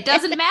it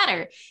doesn't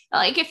matter.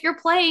 Like if you're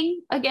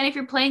playing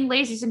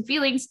Lasers and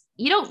Feelings,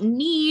 you don't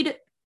need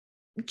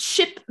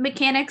ship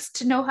mechanics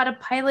to know how to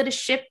pilot a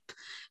ship.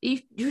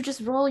 You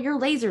just roll your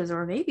lasers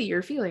or maybe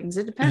your feelings.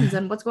 It depends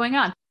on what's going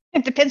on.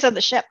 It depends on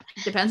the ship.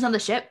 It depends on the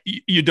ship.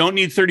 You don't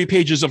need 30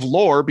 pages of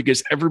lore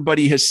because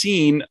everybody has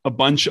seen a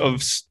bunch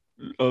of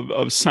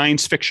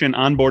science fiction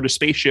on board a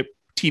spaceship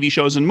TV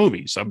shows and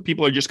movies. So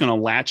people are just going to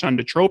latch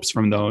onto tropes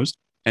from those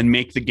and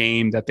make the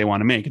game that they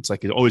want to make. It's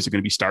like, is it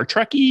going to be Star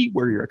Trek-y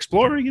where you're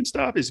exploring and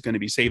stuff? Is it going to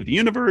be Save the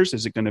Universe?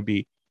 Is it going to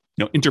be,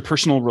 you know,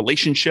 interpersonal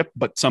relationship,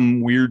 but some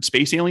weird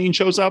space alien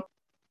shows up?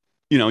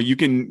 You know, you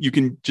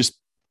can just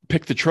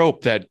pick the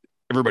trope that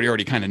everybody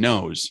already kind of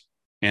knows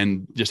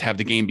and just have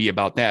the game be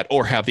about that,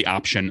 or have the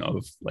option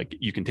of like,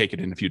 you can take it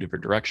in a few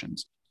different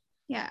directions.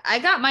 Yeah, I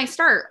got my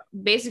start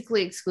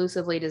basically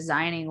exclusively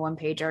designing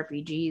one-page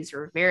RPGs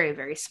or very,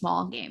 very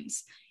small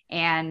games.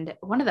 And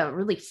one of the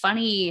really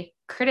funny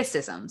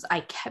criticisms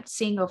I kept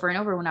seeing over and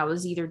over when I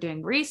was either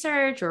doing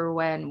research or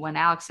when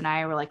Alex and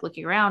I were like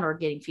looking around or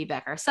getting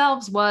feedback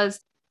ourselves was,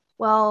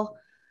 well,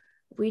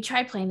 we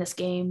tried playing this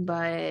game,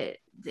 but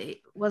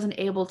they wasn't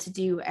able to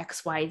do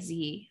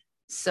XYZ.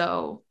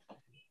 So,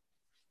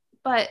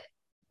 but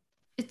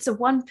it's a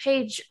one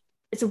page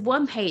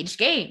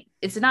game.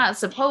 It's not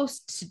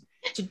supposed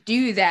to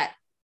do that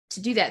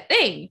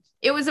thing.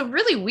 It was a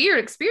really weird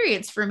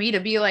experience for me to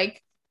be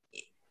like,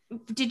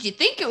 did you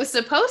think it was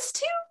supposed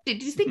to?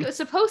 Did you think it was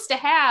supposed to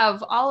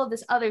have all of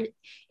this other?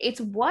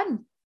 It's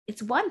one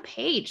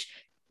page.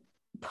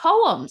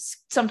 Poems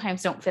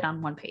sometimes don't fit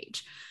on one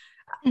page.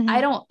 Mm-hmm.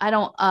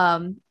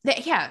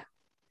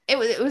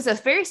 It was a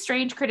very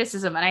strange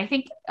criticism. And I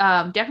think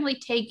definitely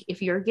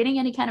if you're getting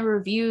any kind of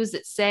reviews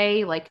that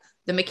say like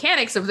the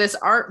mechanics of this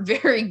aren't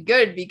very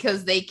good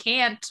because they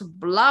can't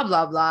blah,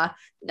 blah, blah.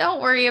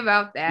 Don't worry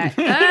about that.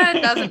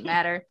 It doesn't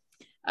matter.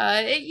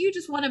 You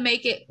just want to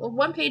make it.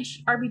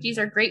 One-page RPGs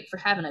are great for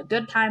having a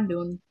good time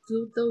doing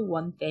the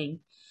one thing.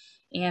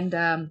 And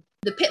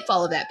the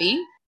pitfall of that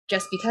being,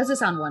 just because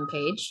it's on one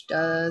page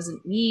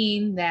doesn't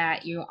mean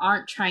that you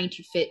aren't trying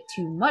to fit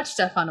too much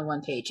stuff on a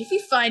one page. If you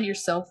find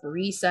yourself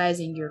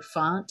resizing your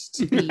font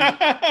to be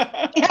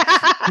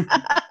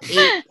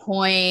 8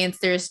 points,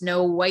 there's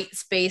no white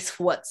space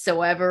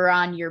whatsoever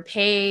on your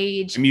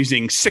page. I'm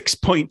using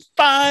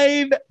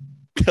 6.5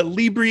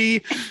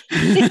 Calibri.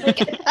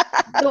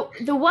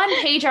 The one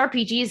page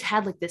RPGs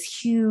had like this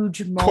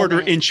huge moment.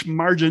 1/4 inch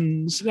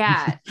margins.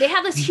 Yeah. They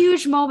had this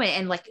huge moment,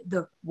 and like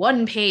the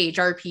one page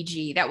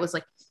RPG that was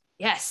like,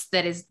 yes,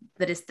 that is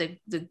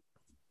the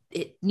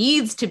it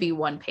needs to be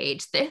one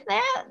page. If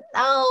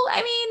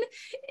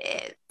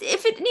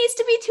it needs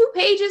to be 2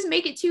 pages,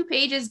 make it 2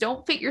 pages.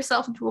 Don't fit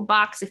yourself into a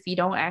box if you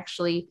don't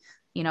actually,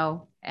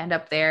 end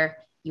up there.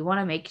 You want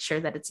to make sure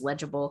that it's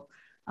legible.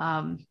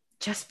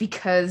 Just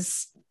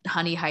because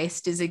Honey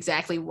Heist is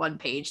exactly 1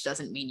 page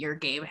doesn't mean your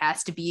game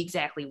has to be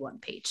exactly 1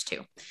 page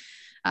too.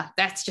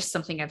 That's just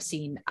something I've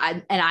seen.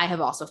 I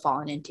have also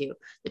fallen into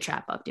the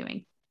trap of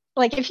doing.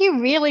 Like if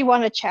you really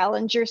want to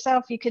challenge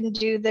yourself, you can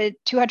do the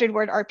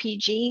 200-word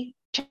RPG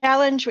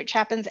challenge, which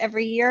happens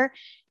every year.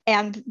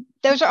 And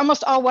those are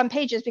almost all 1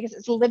 pages because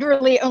it's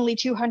literally only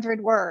 200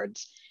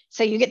 words.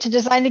 So you get to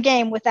design the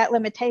game with that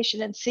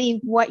limitation and see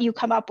what you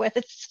come up with.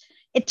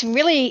 It's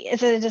really,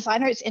 as a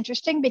designer, it's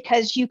interesting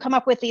because you come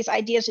up with these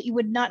ideas that you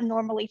would not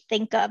normally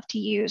think of to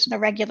use in a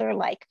regular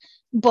like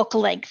book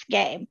length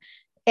game.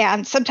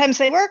 And sometimes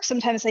they work,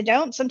 sometimes they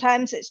don't.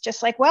 Sometimes it's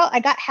just like, well, I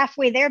got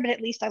halfway there, but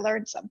at least I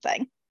learned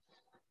something.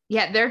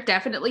 Yeah, they're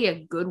definitely a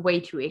good way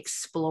to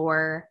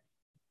explore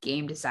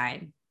game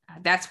design.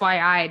 That's why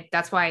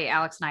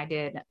Alex and I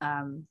did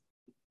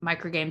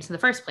microgames in the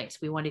first place.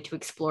 We wanted to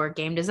explore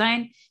game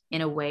design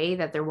in a way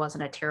that there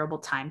wasn't a terrible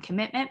time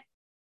commitment.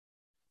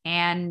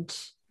 And,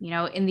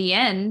 in the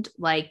end,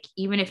 like,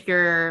 even if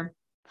you're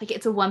like,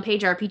 it's a 1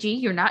 page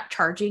RPG, you're not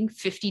charging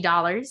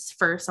 $50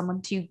 for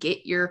someone to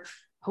get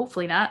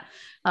hopefully not,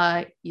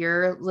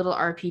 your little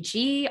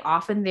RPG.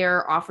 Often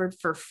they're offered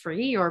for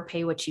free or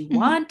pay what you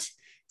want.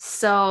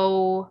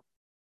 So,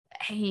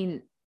 I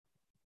mean,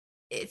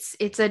 it's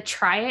a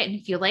try it, and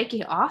if you like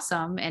it,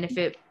 awesome. And if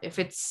it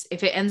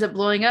ends up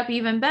blowing up,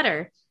 even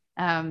better.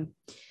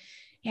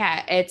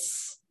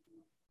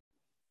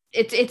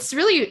 It's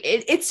really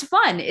it's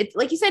fun. It's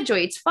like you said, Joy,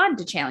 it's fun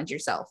to challenge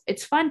yourself.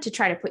 It's fun to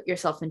try to put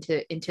yourself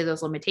into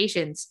those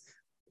limitations.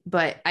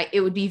 But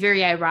it would be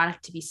very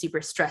ironic to be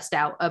super stressed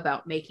out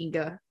about making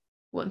a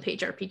 1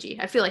 page RPG.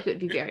 I feel like it would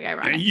be very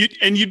ironic.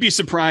 You'd be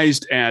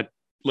surprised at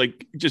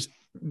like just.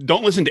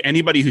 Don't listen to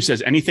anybody who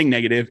says anything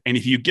negative. And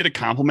if you get a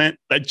compliment,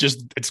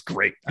 it's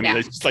great. I mean,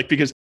 it's like,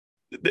 because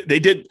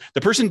the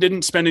person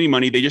didn't spend any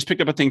money. They just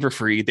picked up a thing for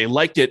free. They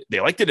liked it.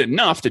 They liked it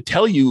enough to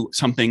tell you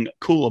something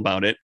cool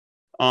about it.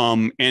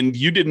 And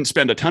you didn't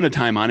spend a ton of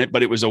time on it,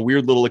 but it was a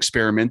weird little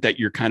experiment that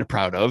you're kind of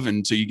proud of.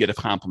 And so you get a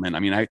compliment. I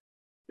mean, I,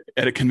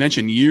 at a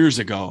convention years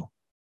ago,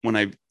 when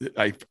I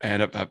had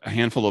a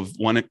handful of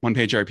one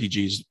page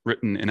RPGs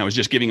written, and I was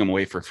just giving them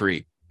away for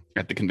free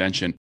at the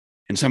convention.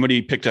 And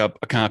somebody picked up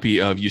a copy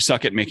of You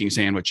Suck at Making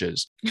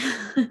Sandwiches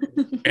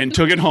and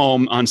took it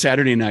home on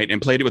Saturday night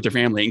and played it with their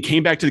family and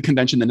came back to the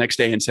convention the next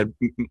day and said,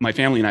 my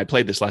family and I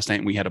played this last night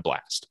and we had a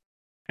blast.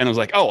 And I was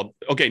like, oh,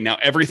 okay. Now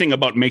everything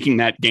about making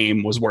that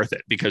game was worth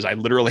it because I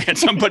literally had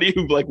somebody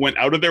who like went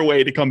out of their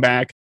way to come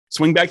back,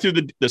 swing back through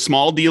the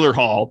small dealer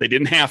hall. They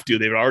didn't have to,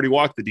 they'd already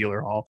walked the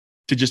dealer hall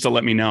to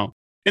let me know.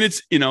 And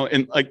it's,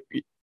 and like,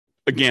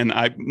 again,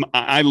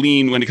 I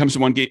lean, when it comes to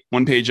one page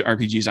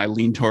RPGs, I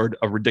lean toward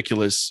a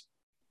ridiculous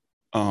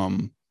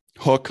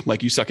hook,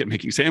 like You Suck at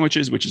Making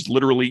Sandwiches, which is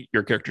literally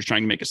your character's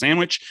trying to make a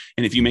sandwich,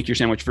 and if you make your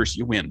sandwich first,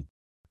 you win.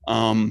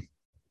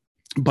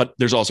 But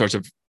there's all sorts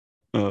of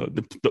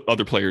the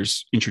other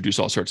players introduce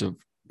all sorts of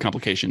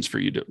complications for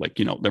you to, like,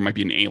 there might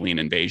be an alien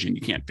invasion.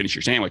 You can't finish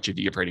your sandwich if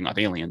you're fighting off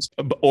aliens,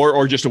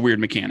 or just a weird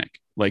mechanic.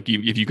 Like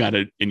if you got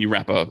it and you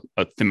wrap a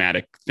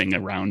thematic thing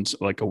around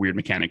like a weird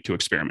mechanic to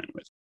experiment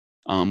with,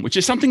 which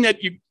is something that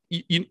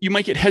you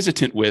might get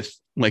hesitant with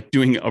like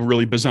doing a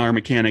really bizarre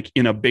mechanic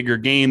in a bigger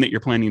game that you're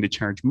planning to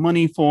charge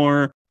money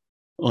for.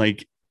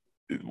 Like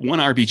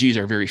RPGs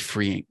are very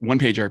freeing.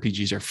 One-page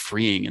RPGs are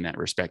freeing in that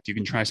respect. You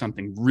can try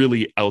something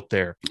really out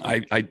there.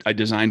 I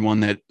designed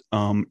one that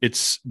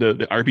it's the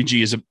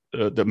RPG is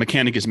the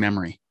mechanic is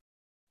memory,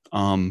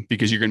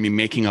 because you're going to be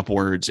making up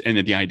words,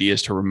 and the idea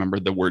is to remember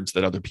the words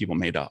that other people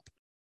made up.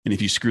 And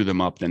if you screw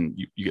them up, then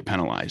you get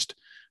penalized.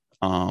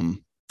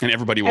 And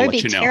everybody will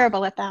let you know.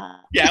 Terrible at that.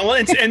 Yeah, well,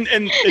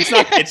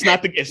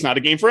 it's not a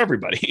game for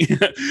everybody.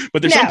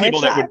 But there's some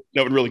people that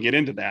would really get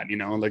into that.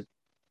 Like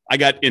I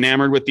got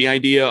enamored with the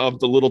idea of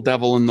the little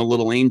devil and the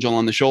little angel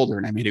on the shoulder,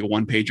 and I made a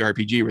one-page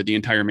RPG where the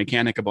entire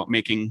mechanic about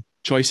making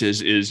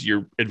choices is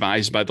you're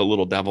advised by the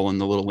little devil and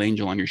the little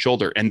angel on your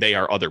shoulder, and they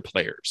are other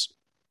players.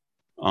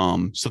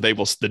 So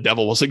the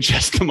devil will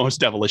suggest the most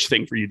devilish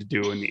thing for you to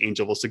do, and the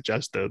angel will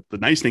suggest the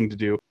nice thing to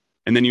do,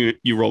 and then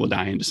you roll a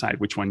die and decide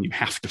which one you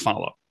have to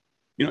follow.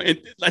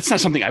 That's not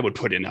something I would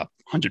put in a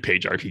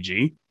 100-page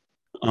RPG,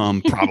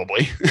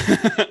 probably,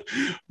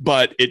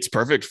 but it's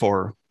perfect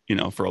for a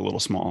little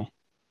small,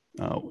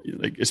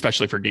 like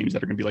especially for games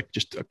that are going to be like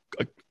just a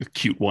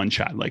cute one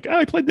shot. Like,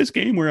 I played this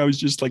game where I was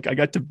just like, I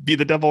got to be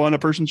the devil on a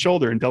person's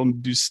shoulder and tell them to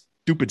do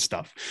stupid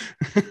stuff.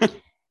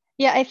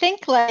 Yeah, I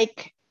think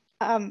like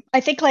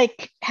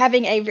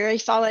having a very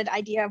solid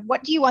idea of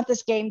what do you want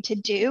this game to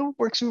do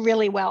works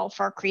really well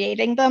for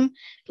creating them.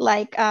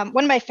 Like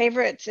one of my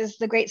favorites is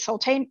the Great Soul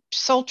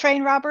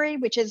Train Robbery,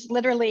 which is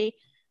literally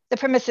the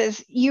premise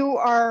is you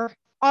are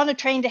on a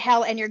train to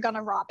hell and you're going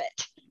to rob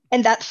it.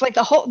 And that's like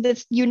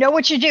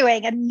what you're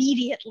doing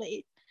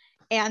immediately.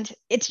 And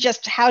it's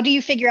just, how do you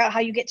figure out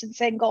how you get to the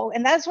same goal?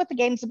 And that's what the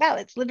game's about.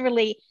 It's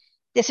literally,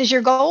 this is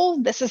your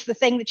goal. This is the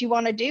thing that you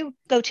want to do.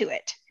 Go to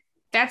it.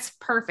 That's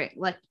perfect.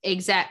 Like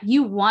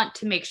you want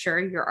to make sure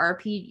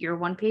your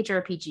one-page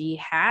RPG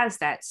has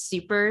that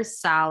super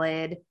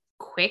solid,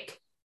 quick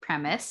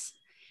premise.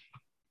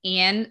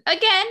 And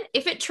again,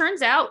 if it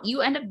turns out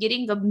you end up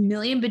getting a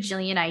million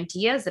bajillion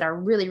ideas that are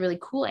really, really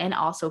cool and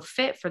also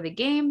fit for the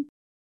game,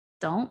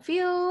 don't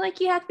feel like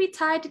you have to be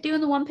tied to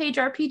doing the one-page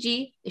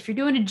RPG. If you're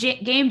doing a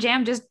game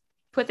jam, just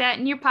put that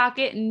in your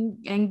pocket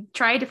and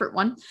try a different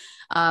one.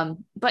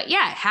 But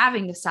yeah,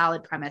 having a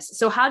solid premise.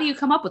 So how do you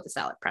come up with a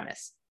solid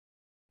premise?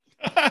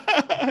 Go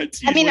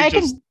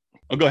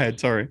ahead.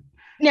 Sorry.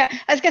 Yeah,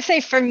 I was gonna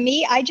say, for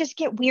me, I just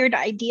get weird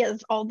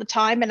ideas all the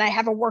time, and I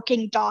have a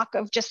working doc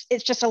of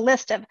it's just a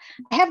list of,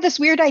 I have this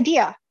weird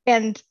idea,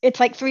 and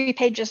it's like 3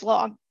 pages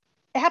long.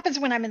 It happens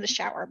when I'm in the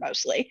shower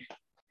mostly.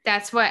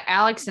 That's what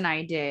Alex and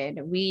I did.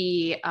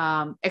 We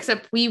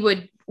except we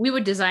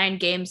would design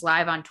games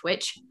live on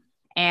Twitch,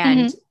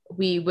 and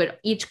we would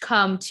each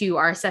come to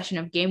our session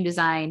of game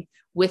design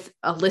with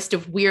a list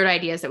of weird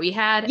ideas that we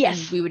had. Yes.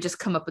 And we would just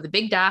come up with a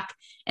big doc.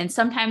 And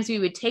sometimes we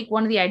would take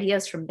one of the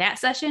ideas from that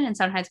session, and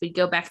sometimes we'd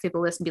go back through the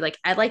list and be like,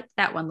 I like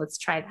that one. Let's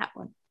try that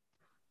one.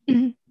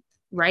 Mm-hmm.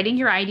 Writing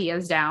your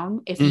ideas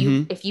down. If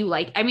you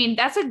like, I mean,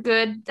 that's a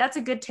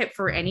good tip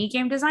for any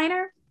game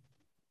designer.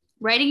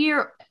 Writing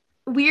your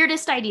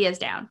weirdest ideas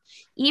down,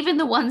 even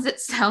the ones that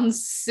sound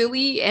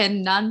silly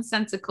and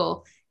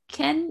nonsensical,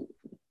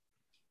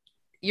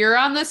 you're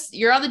on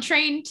the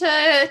train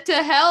to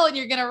hell and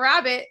you're going to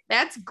rob it.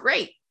 That's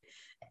great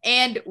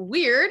and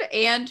weird.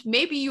 And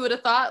maybe you would have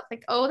thought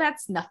like, oh,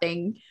 that's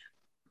nothing.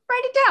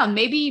 Write it down.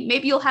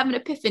 Maybe you'll have an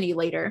epiphany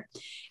later.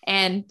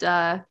 And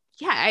I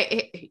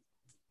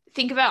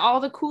think about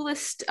all the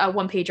coolest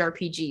one-page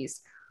RPGs,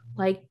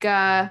 like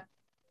Honey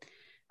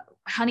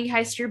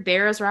Heist Your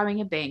Bear is robbing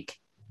a bank.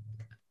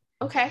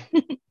 Okay,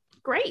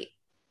 great.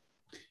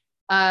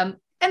 And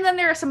then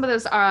there are some of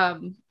those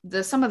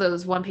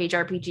one-page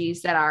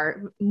RPGs that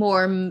are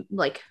more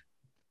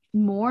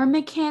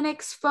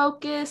mechanics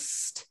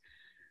focused.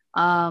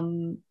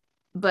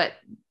 But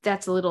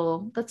that's a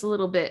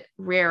little bit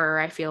rarer,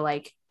 I feel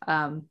like.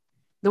 The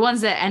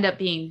ones that end up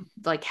being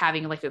like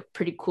having like a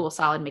pretty cool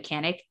solid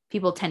mechanic,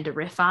 people tend to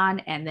riff on,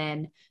 and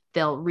then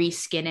they'll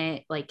reskin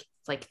it like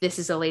this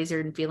is a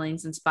Lasers and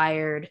Feelings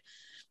inspired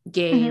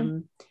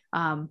game.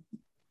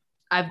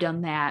 I've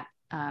done that.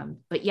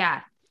 But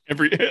yeah.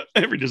 Every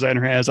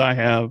designer has.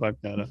 I've got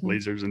a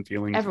Lasers and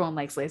Feelings. Everyone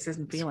likes Lasers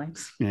and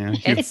Feelings. Yeah,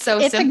 it's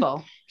so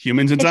simple.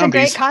 Humans and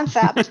zombies. It's a great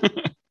concept.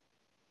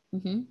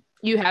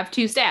 You have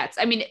 2 stats.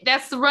 I mean,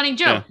 that's the running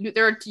joke.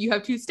 Yeah. You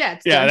have 2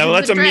 stats. Yeah,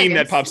 that's a meme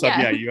that pops up.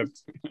 Yeah, you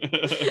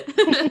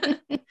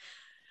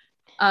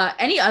have.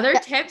 Any other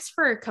tips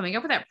for coming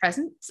up with that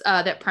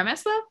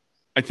premise though?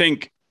 I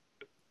think,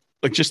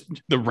 like just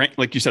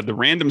like you said, the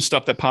random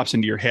stuff that pops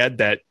into your head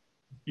that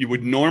you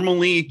would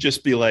normally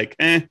just be like,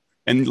 and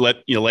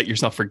let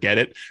yourself forget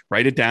it.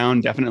 Write it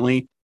down,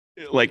 definitely.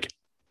 Like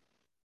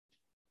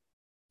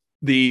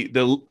the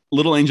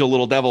little angel,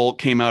 little devil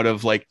came out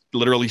of like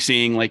literally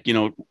seeing like,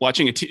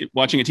 watching a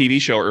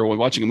TV show or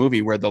watching a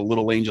movie where the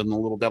little angel and the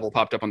little devil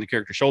popped up on the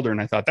character's shoulder. And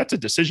I thought that's a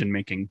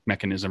decision-making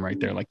mechanism right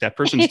there. Like that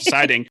person's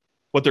deciding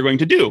what they're going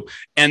to do.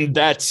 And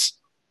that's,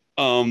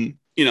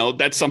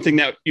 that's something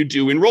that you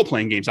do in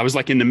role-playing games. I was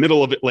like in the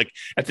middle of it. Like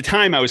at the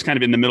time I was kind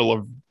of in the middle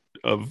of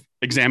of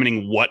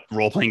examining what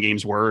role-playing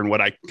games were and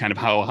what I kind of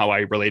how I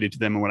related to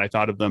them and what I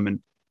thought of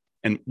them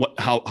and what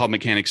how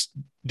mechanics,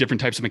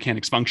 different types of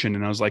mechanics function.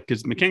 And I was like,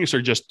 because mechanics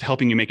are just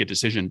helping you make a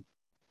decision.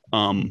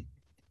 And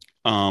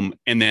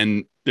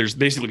then there's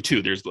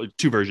basically there's like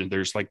two versions.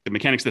 There's like the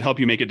mechanics that help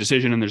you make a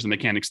decision, and there's the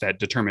mechanics that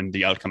determine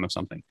the outcome of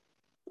something.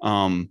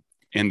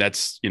 And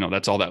that's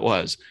all that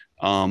was.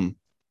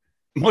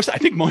 I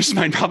think most of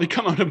mine probably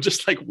come out of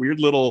just like weird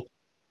little.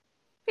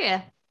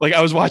 Yeah. Like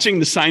I was watching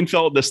the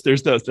Seinfeld.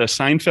 There's the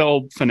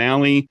Seinfeld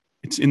finale.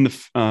 It's in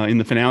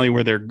the finale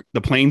where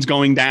the plane's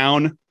going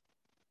down,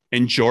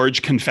 and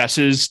George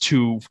confesses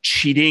to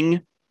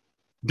cheating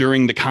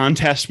during the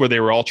contest where they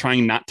were all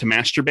trying not to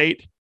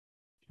masturbate,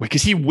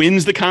 because he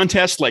wins the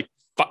contest like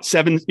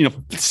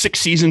 6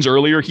 seasons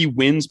earlier. He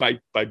wins by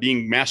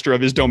being master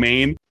of his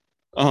domain,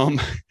 and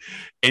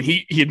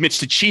he admits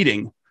to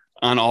cheating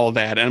on all of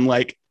that. And I'm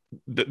like,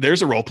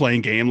 there's a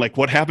role-playing game. Like,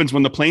 what happens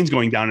when the plane's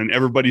going down and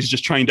everybody's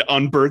just trying to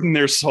unburden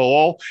their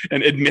soul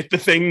and admit the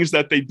things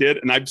that they did?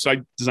 And I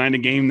designed a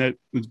game that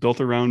was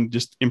built around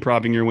just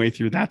improvising your way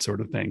through that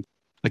sort of thing.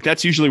 Like,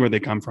 that's usually where they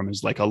come from,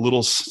 is like a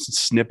little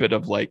snippet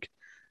of like,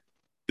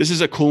 this is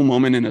a cool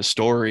moment in a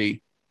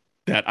story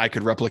that I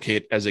could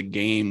replicate as a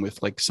game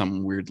with like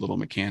some weird little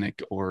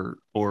mechanic or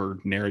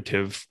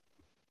narrative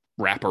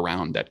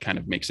wraparound that kind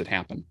of makes it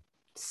happen.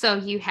 So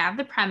you have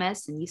the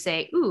premise and you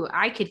say, ooh,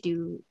 I could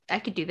do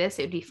this.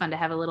 It would be fun to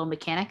have a little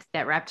mechanic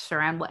that wraps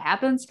around what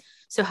happens.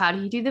 So how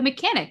do you do the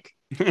mechanic?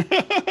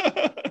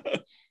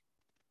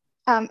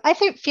 I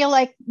feel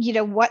like,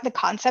 what the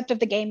concept of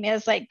the game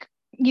is, like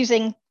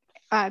using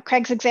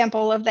Craig's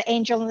example of the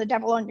angel and the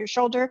devil on your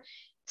shoulder.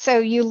 So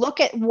you look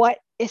at what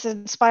is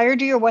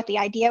inspired you or what the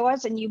idea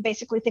was, and you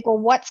basically think, well,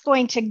 what's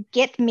going to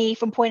get me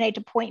from point A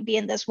to point B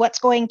in this? What's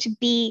going to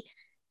be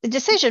the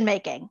decision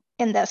making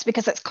in this?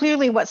 Because that's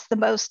clearly what's the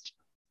most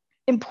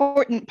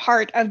important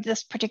part of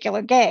this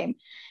particular game.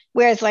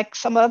 Whereas like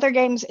some other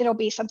games, it'll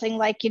be something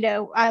like,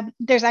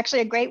 there's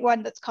actually a great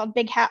one that's called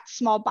Big Hats,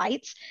 Small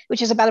Bites,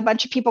 which is about a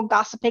bunch of people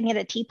gossiping at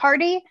a tea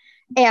party.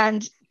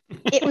 And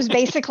it was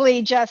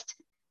basically just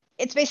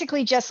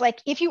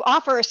like, if you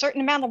offer a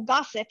certain amount of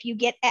gossip, you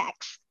get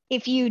X.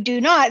 If you do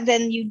not,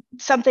 then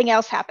something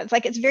else happens.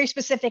 Like, it's very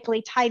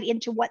specifically tied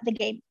into what the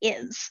game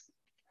is.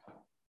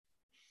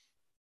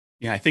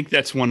 Yeah, I think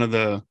that's one of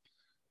the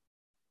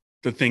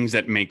things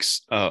that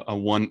makes a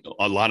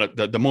lot of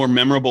the more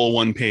memorable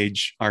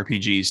one-page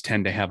RPGs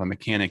tend to have a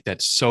mechanic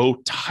that so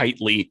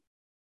tightly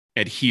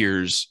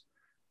adheres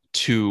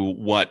to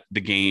what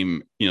the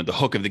game, the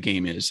hook of the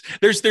game is.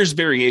 There's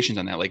variations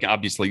on that. Like,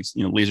 obviously,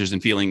 Lasers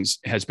and Feelings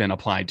has been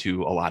applied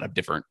to a lot of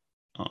different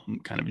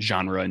kind of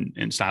genre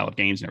and style of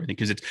games and everything,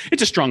 because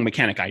it's a strong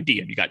mechanic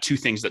idea. You got two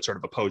things that sort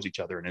of oppose each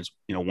other, and is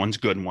one's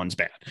good and one's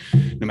bad,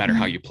 no matter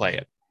how you play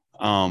it.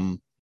 But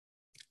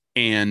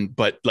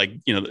like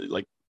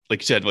you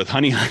said with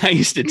Honey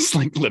Heist, it's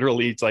like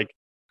literally it's like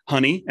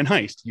honey and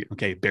heist.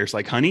 Okay, bears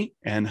like honey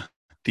and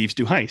thieves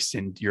do heists,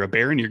 and you're a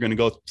bear and you're going to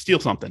go steal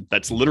something.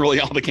 That's literally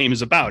all the game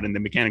is about, and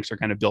the mechanics are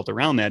kind of built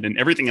around that, and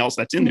everything else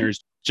that's in there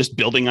is just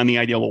building on the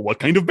idea, well, what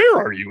kind of bear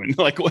are you, and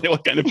like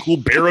what kind of cool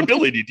bear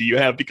ability do you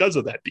have because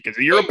of that, because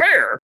you're a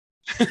bear.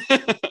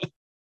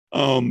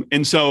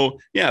 And so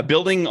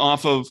building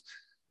off of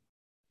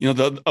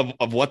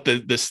of what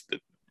this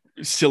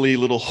silly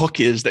little hook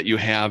is that you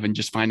have, and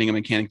just finding a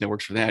mechanic that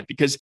works for that.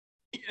 Because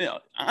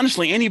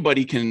honestly,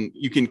 anybody can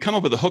come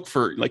up with a hook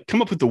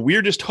come up with the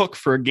weirdest hook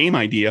for a game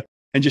idea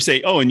and just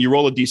say, oh, and you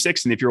roll a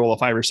D6, and if you roll a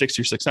 5 or 6,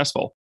 you're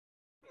successful.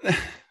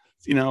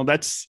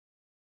 That's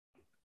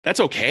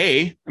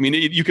okay. I mean,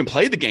 you can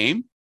play the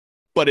game,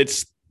 but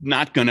it's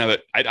not gonna,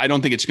 I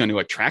don't think it's going to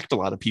attract a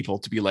lot of people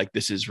to be like,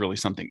 this is really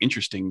something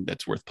interesting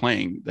that's worth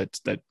playing. That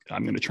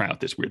I'm going to try out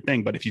this weird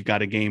thing. But if you've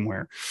got a game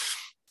where,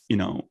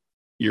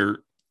 you're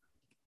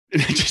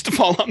just to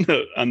fall on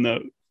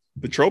the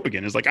trope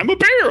again, is like, I'm a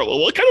bear. Well,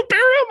 what kind of bear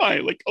am I?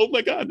 Like, oh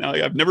my God, now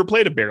I've never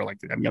played a bear like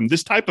that. I'm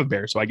this type of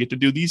bear, so I get to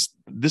do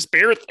this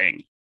bear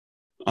thing.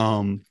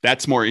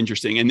 That's more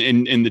interesting.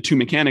 And the two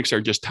mechanics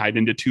are just tied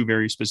into two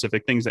very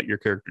specific things that your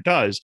character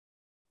does.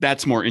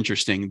 That's more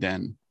interesting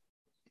than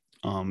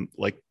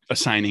like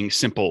assigning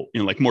simple,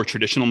 like more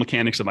traditional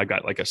mechanics of, I've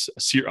got like a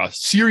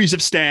series of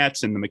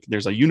stats, and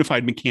there's a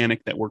unified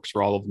mechanic that works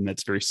for all of them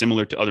that's very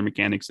similar to other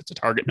mechanics. It's a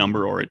target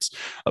number, or it's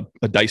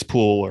a dice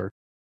pool, or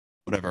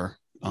whatever.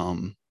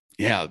 And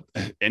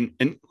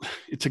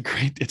it's a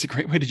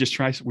great way to just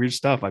try weird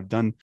stuff. I've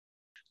done,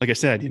 like I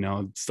said,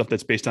 stuff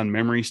that's based on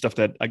memory, stuff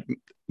that I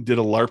did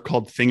a LARP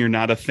called Thing or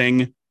Not a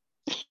Thing,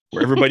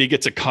 where everybody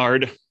gets a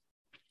card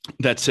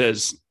that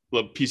says,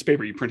 a piece of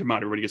paper, you print them out,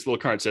 everybody gets a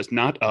little card that says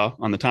not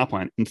on the top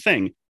line and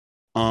thing.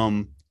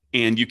 And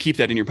you keep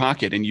that in your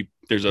pocket, and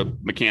there's a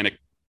mechanic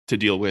to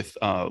deal with,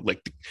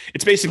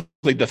 it's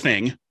basically The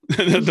Thing,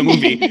 the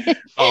movie.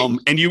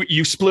 And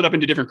you split up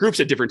into different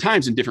groups at different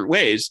times in different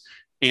ways.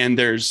 And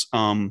there's,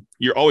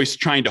 you're always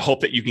trying to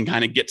hope that you can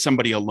kind of get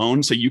somebody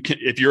alone. So you can,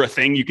 if you're a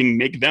thing, you can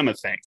make them a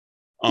thing.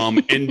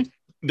 And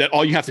that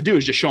all you have to do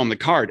is just show them the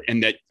card,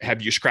 and that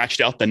have you scratched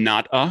out the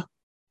not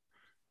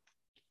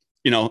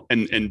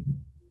and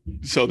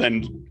so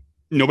then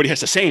nobody has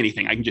to say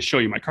anything. I can just show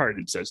you my card.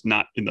 It says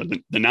not,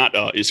 the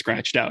not is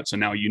scratched out. So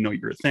now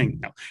you're a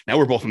thing. Now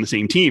we're both on the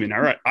same team. And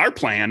our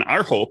plan,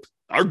 our hope,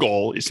 our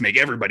goal is to make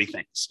everybody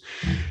things.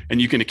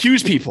 And you can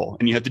accuse people,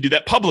 and you have to do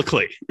that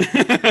publicly,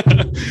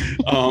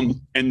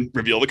 and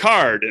reveal the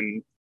card.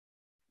 And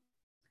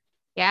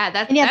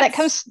that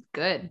comes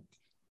good.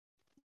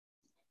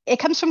 It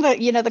comes from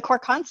the core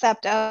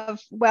concept of,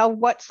 well,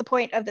 what's the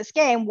point of this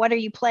game? What are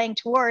you playing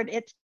toward?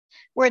 It's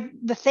where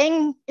the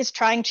thing is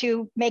trying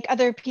to make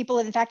other people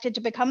infected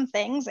to become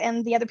things,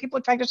 and the other people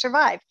are trying to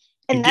survive.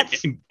 And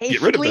that's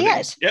get rid of the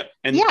things. Yep.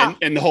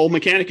 And the whole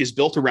mechanic is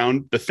built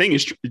around, the thing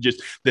is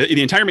just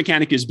the entire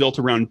mechanic is built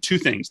around two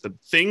things: the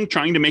thing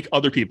trying to make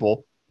other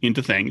people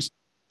into things,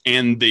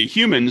 and the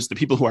humans, the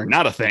people who are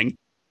not a thing,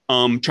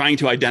 trying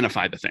to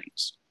identify the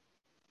things.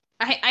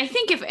 I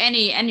think if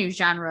any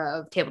genre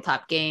of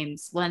tabletop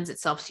games lends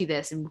itself to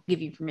this and will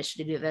give you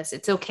permission to do this,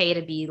 it's okay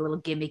to be a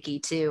little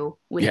gimmicky too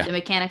with the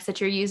mechanics that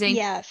you're using.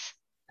 Yes.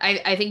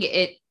 I think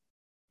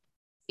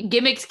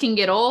gimmicks can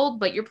get old,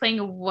 but you're playing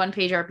a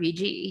one-page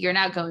RPG. You're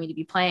not going to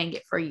be playing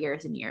it for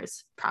years and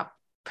years,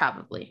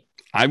 probably.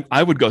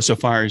 I would go so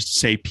far as to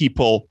say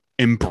people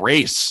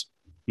embrace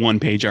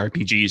one-page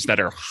RPGs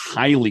that are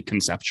highly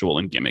conceptual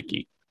and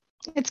gimmicky.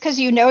 It's because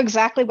you know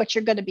exactly what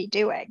you're going to be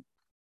doing.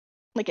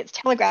 Like, it's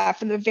telegraphed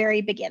from the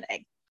very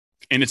beginning.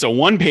 And it's a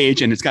one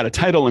page, and it's got a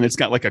title, and it's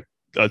got like a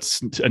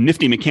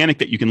nifty mechanic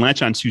that you can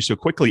latch onto so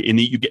quickly. And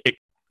you get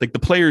like the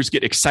players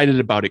get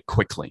excited about it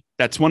quickly.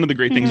 That's one of the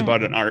great things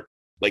about an art.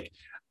 Like,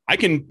 I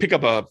can pick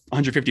up a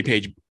 150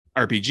 page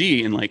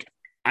RPG, and like,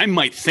 I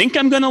might think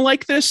I'm going to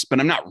like this, but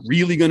I'm not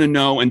really going to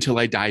know until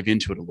I dive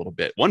into it a little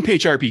bit. One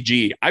page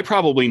RPG, I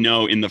probably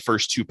know in the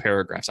first 2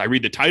 paragraphs. I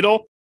read the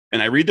title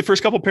and I read the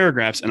first couple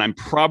paragraphs, and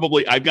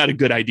I've got a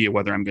good idea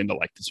whether I'm going to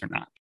like this or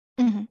not.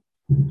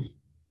 Mm-hmm.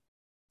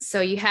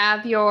 So you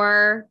have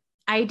your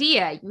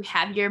idea, you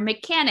have your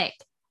mechanic.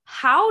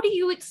 How do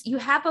you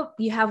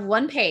have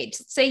one page?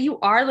 Let's say you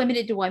are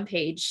limited to one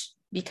page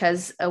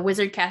because a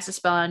wizard cast a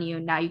spell on you.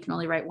 Now you can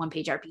only write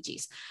one-page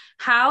RPGs.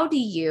 How do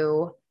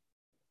you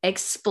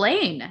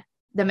explain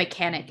the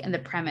mechanic and the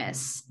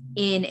premise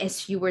in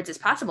as few words as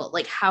possible?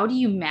 Like, how do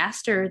you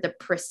master the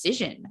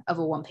precision of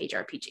a one-page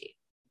RPG?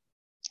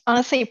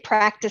 Honestly,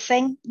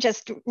 practicing.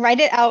 Just write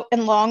it out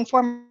in long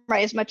form,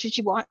 write as much as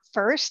you want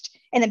first,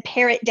 and then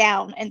pare it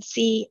down and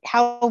see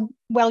how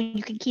well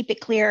you can keep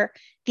it clear,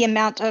 the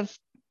amount of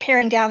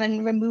paring down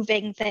and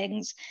removing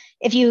things.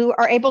 If you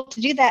are able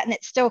to do that and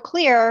it's still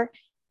clear,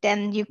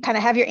 then you kind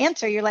of have your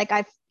answer. You're like,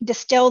 I've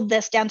distilled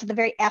this down to the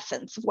very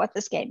essence of what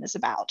this game is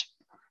about.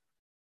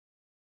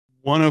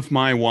 One of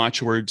my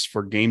watchwords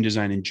for game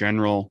design in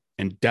general,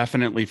 and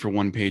definitely for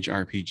one-page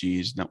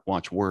RPGs, not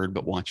watch word,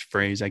 but watch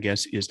phrase, I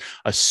guess, is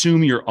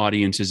assume your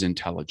audience is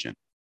intelligent.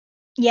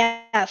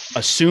 Yes.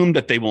 Assume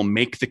that they will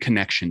make the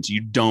connections.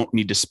 You don't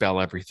need to spell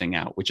everything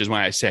out, which is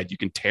why I said you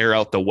can tear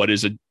out the what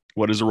is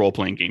a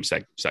role-playing game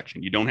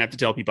section. You don't have to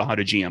tell people how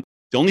to GM.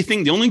 The only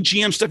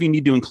GM stuff you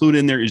need to include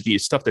in there is the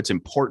stuff that's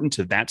important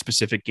to that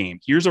specific game.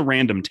 Here's a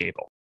random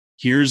table.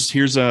 Here's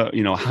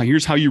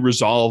how you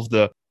resolve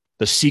the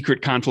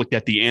secret conflict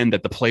at the end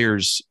that the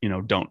players,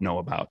 don't know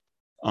about.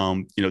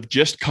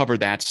 Just cover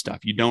that stuff.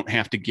 You don't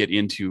have to get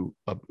into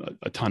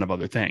a ton of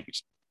other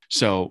things.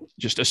 So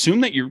just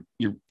assume that your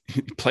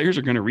players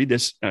are going to read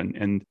this,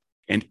 and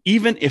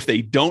even if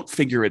they don't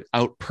figure it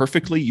out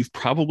perfectly, you've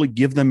probably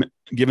given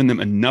them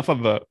enough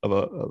of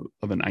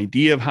an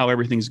idea of how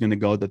everything's going to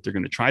go that they're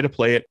going to try to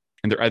play it,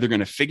 and they're either going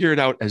to figure it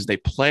out as they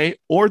play,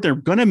 or they're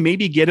going to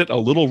maybe get it a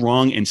little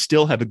wrong and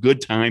still have a good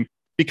time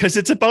because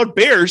it's about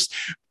bears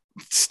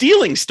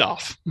stealing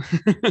stuff.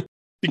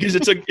 Because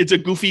it's a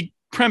goofy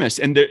premise,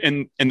 and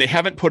they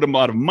haven't put a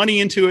lot of money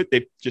into it.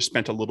 They've just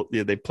spent a little.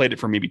 They played it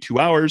for maybe 2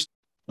 hours.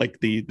 Like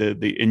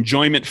the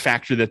enjoyment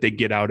factor that they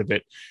get out of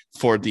it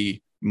for the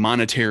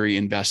monetary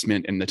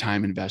investment and the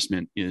time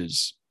investment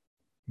is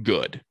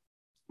good.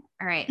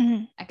 All right,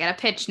 I got a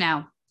pitch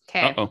now.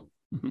 Okay. Uh-oh.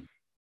 Mm-hmm.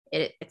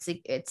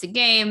 It's a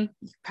game.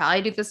 You can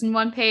probably do this in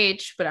one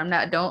page, but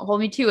don't hold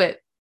me to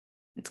it.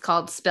 It's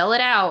called Spell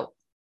It Out,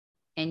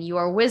 and you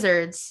are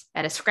wizards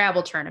at a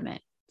Scrabble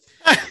tournament.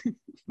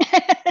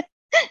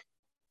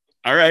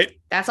 All right.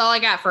 That's all I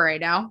got for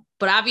right now.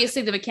 But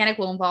obviously the mechanic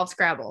will involve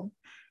Scrabble.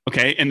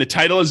 Okay. And the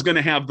title is going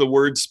to have the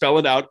word spell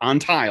it out on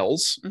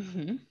tiles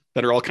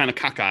that are all kind of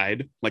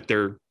cockeyed. Like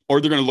they're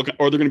going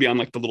to be on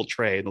like the little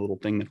tray, the little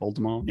thing that holds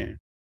them all. Yeah.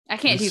 I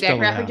can't do that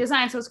graphic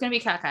design, so it's going to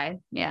be cockeyed.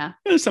 Yeah.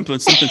 Something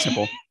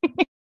simple.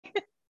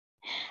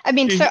 I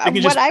mean, so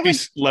what I would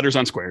letters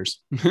on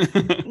squares.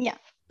 Yeah.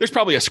 There's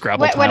probably a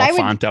Scrabble tile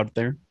font out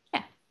there.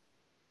 Yeah.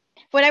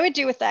 What I would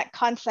do with that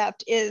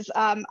concept is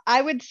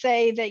I would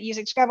say that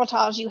using Scrabble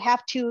tiles, you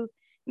have to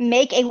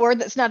make a word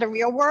that's not a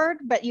real word,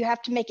 but you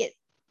have to make it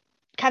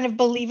kind of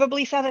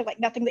believably sounding like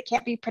nothing that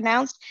can't be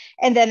pronounced.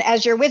 And then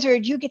as your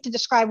wizard, you get to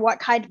describe what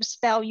kind of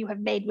spell you have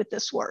made with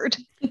this word.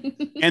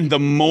 And the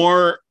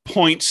more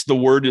points the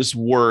word is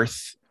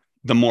worth,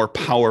 the more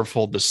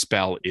powerful the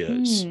spell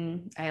is.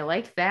 I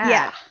like that.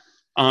 Yeah.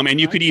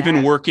 And you could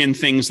even work in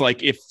things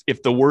like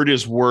if the word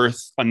is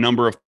worth a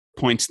number of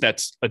points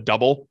that's a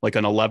double, like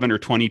an 11 or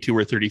 22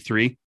 or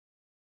 33,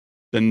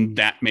 then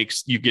that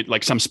makes you get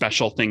like some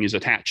special thing is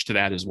attached to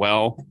that as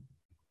well.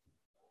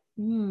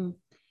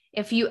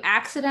 If you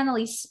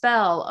accidentally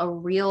spell a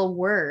real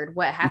word,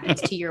 what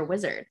happens to your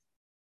wizard?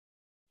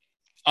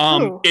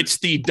 It's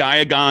the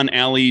Diagon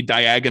Alley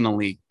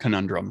diagonally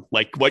conundrum.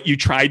 Like what you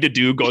tried to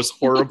do goes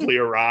horribly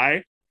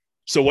awry.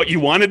 So what you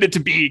wanted it to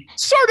be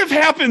sort of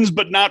happens,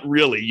 but not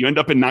really. You end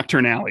up in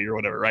Nocturne Alley or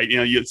whatever, right?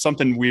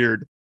 Something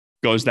weird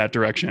goes that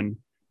direction.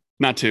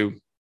 Not to,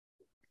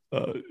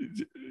 I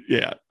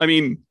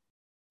mean,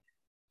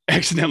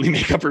 accidentally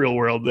make up a real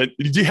world. Do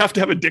you have to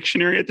have a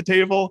dictionary at the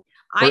table?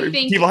 I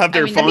think people have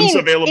their phones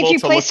available. If you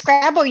play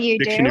Scrabble, you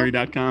do.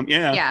 Dictionary.com.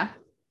 Yeah. Yeah.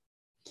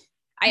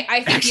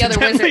 I think the other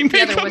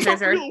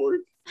wizards are.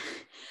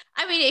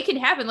 I mean, it can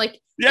happen.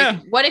 Like,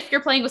 what if you're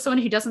playing with someone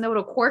who doesn't know what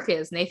a quark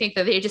is and they think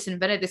that they just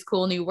invented this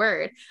cool new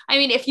word? I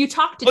mean, if you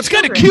talk to it's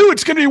kind of cute.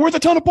 It's going to be worth a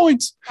ton of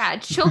points. Yeah,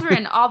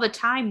 children all the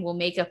time will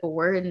make up a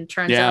word and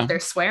turns out they're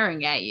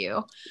swearing at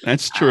you.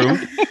 That's true.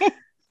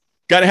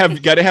 You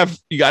have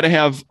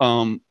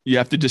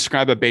to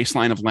describe a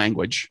baseline of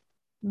language.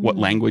 What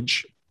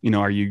language,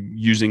 are you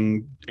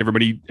using?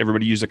 Everybody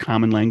use a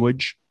common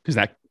language, because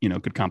that,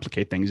 could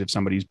complicate things if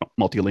somebody's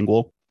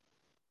multilingual.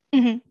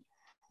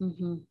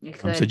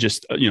 So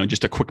just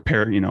a quick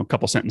pair, a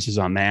couple sentences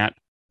on that.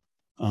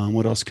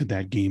 What else could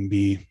that game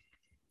be?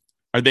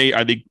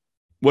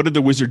 What are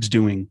the wizards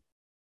doing?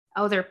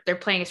 Oh, they're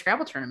playing a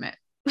Scrabble tournament.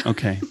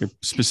 Okay, they're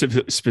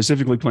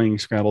specifically playing a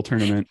Scrabble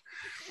tournament.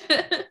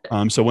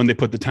 So when they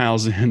put the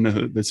tiles in,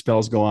 the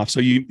spells go off.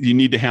 So you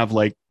need to have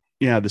the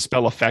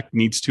spell effect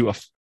needs to.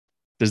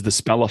 Does the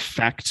spell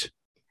effect?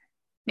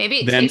 Maybe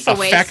it takes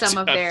away some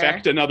of their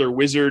affect another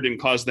wizard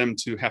and cause them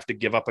to have to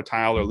give up a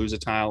tile or lose a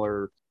tile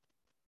or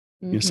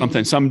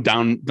something, some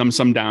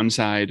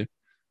downside.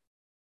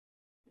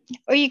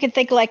 Or you could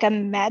think like a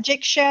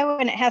magic show,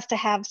 and it has to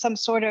have some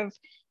sort of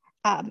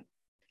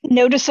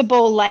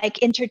noticeable,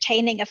 like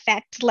entertaining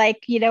effect.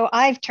 Like,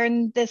 I've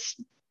turned this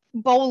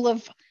bowl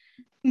of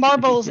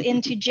marbles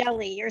into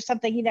jelly or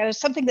something,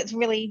 something that's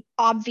really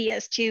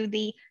obvious to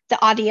the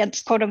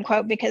audience, quote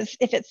unquote, because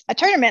if it's a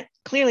tournament,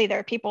 clearly there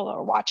are people who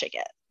are watching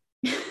it.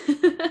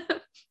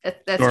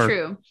 That's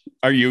true.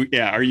 Are you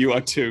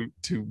out to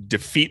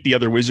defeat the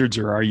other wizards,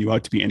 or are you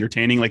out to be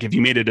entertaining? Like if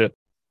you made it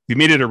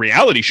a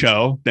reality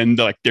show, then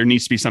there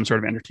needs to be some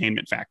sort of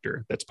entertainment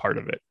factor that's part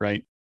of it,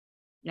 right?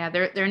 Yeah,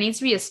 there needs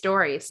to be a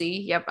story.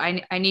 See, yep.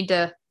 I need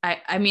to.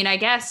 I mean, I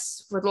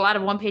guess with a lot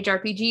of one-page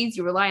RPGs,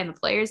 you rely on the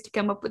players to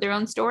come up with their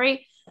own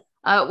story.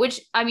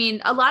 Which, I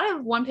mean, a lot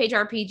of one-page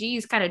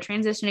RPGs kind of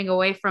transitioning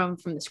away from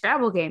the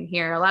Scrabble game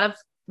here. A lot of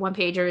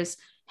one-pagers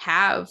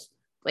have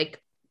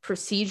like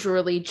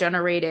procedurally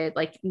generated,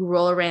 like you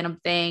roll a random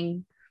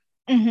thing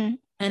and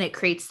it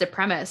creates the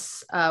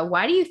premise.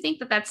 Why do you think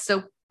that that's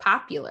so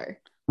popular?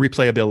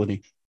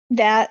 Replayability.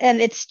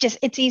 And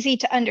it's easy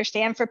to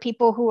understand for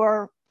people who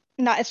are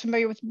not as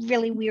familiar with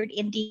really weird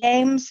indie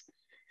games.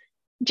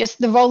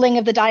 Just the rolling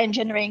of the die and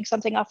generating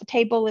something off the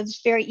table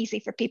is very easy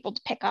for people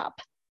to pick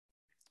up.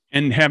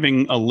 And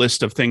having a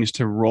list of things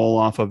to roll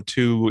off of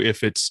too,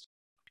 if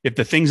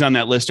the things on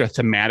that list are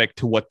thematic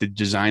to what the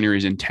designer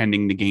is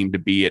intending the game to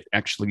be, it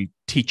actually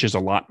teaches a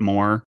lot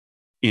more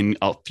in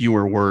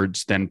fewer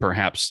words than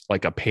perhaps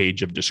like a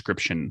page of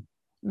description.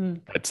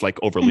 That's like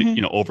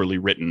overly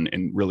written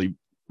and really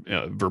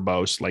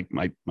verbose, like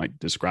might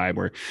describe,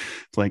 where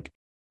it's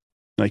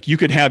like you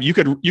could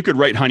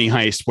write Honey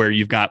Heist where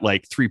you've got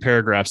like 3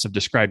 paragraphs of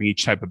describing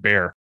each type of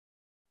bear.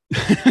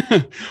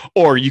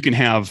 Or you can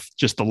have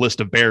just a list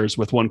of bears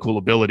with one cool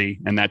ability,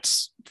 and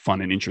that's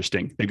fun and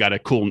interesting.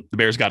 The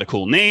bear's got a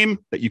cool name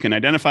that you can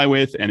identify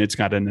with, and it's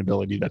got an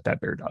ability that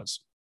bear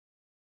does.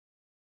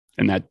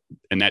 And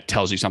that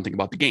tells you something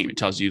about the game. It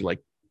tells you, like,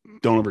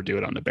 don't overdo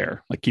it on the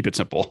bear. Like, keep it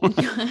simple.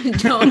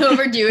 Don't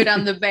overdo it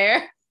on the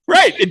bear.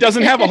 Right. It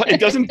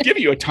doesn't give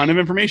you a ton of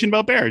information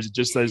about bears. It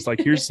just says,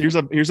 like, here's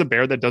a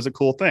bear that does a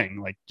cool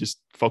thing. Like,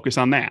 just focus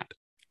on that.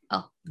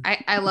 Oh,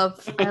 I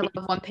love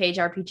one-page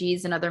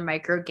RPGs and other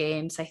micro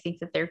games. I think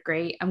that they're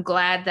great. I'm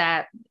glad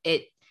that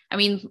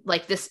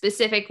like the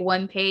specific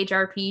one-page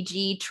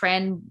RPG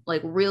trend like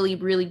really,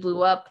 really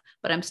blew up,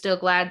 but I'm still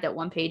glad that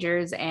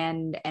one-pagers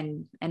and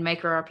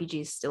micro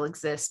RPGs still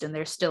exist, and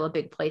there's still a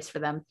big place for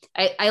them.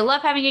 I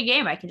love having a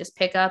game I can just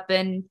pick up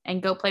and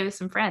go play with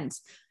some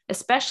friends,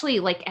 especially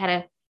like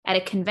at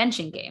a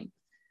convention game.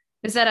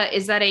 Is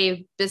that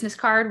a business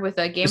card with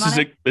a game on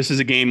it? This is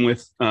a game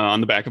with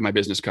on the back of my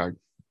business card.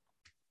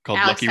 Called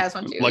Alex has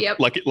one too. Yep.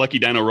 Lucky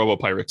Dino Robo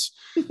Pirates.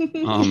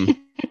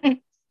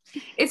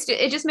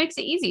 It just makes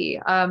it easy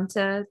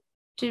to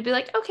be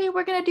like, okay,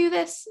 we're gonna do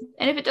this,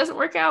 and if it doesn't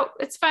work out,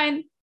 it's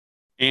fine.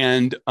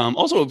 And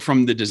also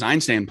from the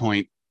design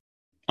standpoint,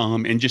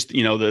 and just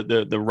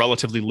the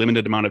relatively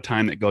limited amount of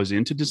time that goes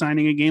into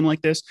designing a game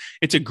like this,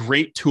 it's a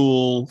great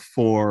tool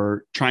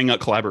for trying out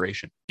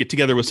collaboration. Get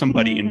together with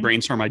somebody and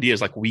brainstorm ideas,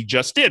 like we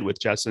just did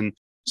with Jess and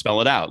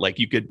Spell It Out. Like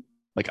you could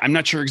like, I'm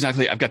not sure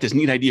exactly. I've got this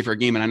neat idea for a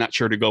game and I'm not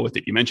sure to go with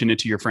it. You mention it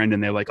to your friend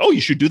and they're like, oh,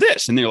 you should do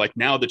this. And they're like,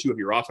 now the two of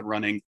you are off and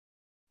running.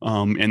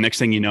 And next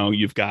thing you know,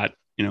 you've got,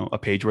 a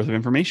page worth of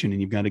information and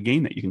you've got a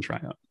game that you can try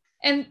out.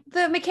 And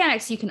the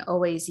mechanics you can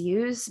always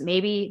use.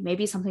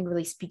 Maybe something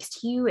really speaks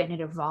to you and it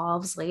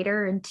evolves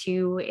later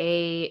into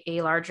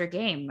a larger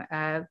game.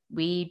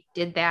 We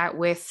did that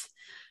with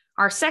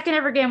our second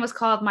ever game was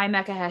called My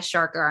Mecha Has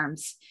Shark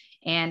Arms.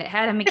 And it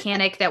had a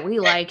mechanic that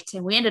we liked,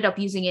 and we ended up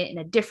using it in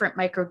a different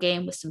micro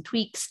game with some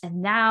tweaks.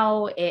 And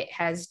now it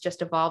has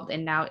just evolved,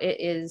 and now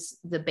it is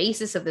the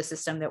basis of the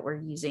system that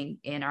we're using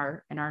in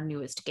our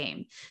newest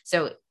game.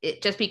 So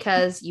just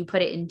because you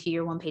put it into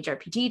your one-page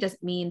RPG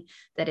doesn't mean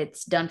that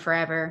it's done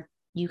forever.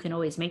 You can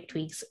always make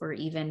tweaks or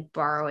even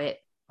borrow it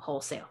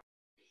wholesale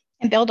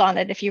and build on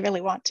it if you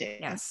really want to.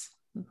 Yes.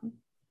 Mm-hmm.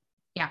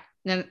 Yeah,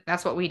 and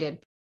that's what we did.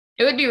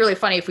 It would be really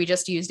funny if we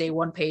just used a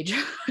one page.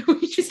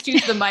 We just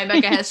used the My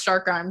Mecha Has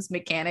Shark Arms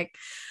mechanic,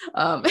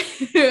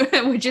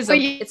 which is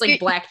it's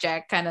like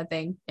blackjack kind of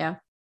thing. Yeah.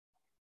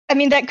 I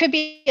mean, that could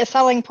be a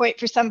selling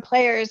point for some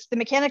players. The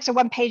mechanics are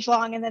 1 page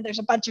long, and then there's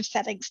a bunch of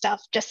setting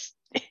stuff. Just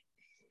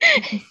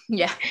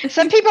yeah.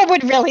 Some people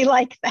would really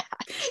like that.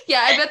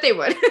 Yeah, I bet they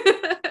would.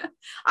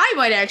 I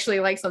might actually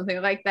like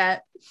something like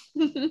that.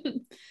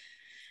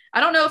 I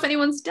don't know if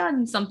anyone's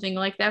done something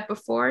like that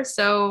before,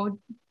 so.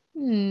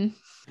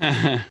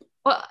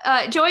 Well,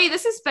 Joey,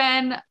 this has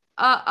been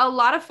a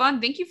lot of fun.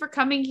 Thank you for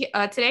coming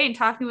today and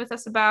talking with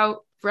us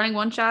about running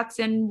one-shots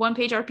and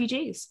one-page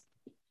RPGs.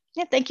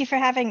 Yeah, thank you for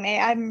having me.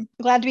 I'm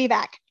glad to be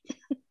back.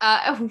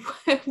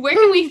 Where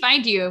can we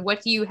find you and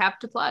what do you have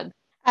to plug?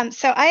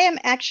 So I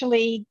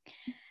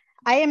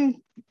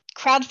am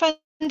crowdfunding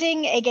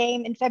a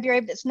game in February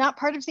that's not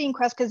part of Zine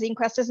Quest because Zine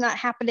Quest is not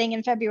happening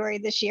in February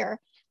this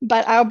year.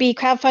 But I'll be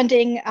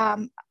crowdfunding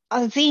a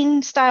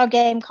Zine-style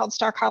game called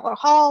Star Hollow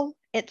Hall.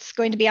 It's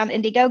going to be on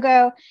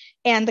Indiegogo.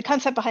 And the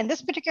concept behind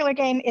this particular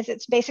game is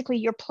it's basically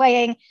you're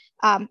playing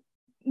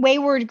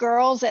wayward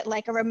girls at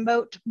like a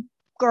remote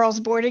girls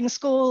boarding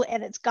school,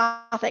 and it's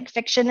gothic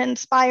fiction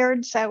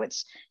inspired. So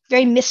it's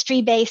very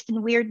mystery based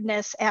and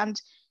weirdness,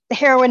 and the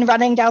heroine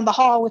running down the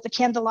hall with a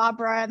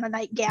candelabra and a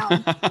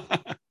nightgown.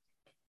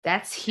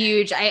 That's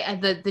huge.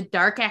 The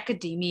dark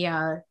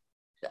academia,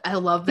 I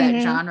love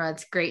that genre.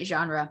 It's a great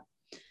genre.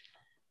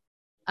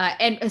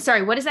 And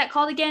sorry, what is that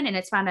called again? And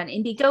it's found on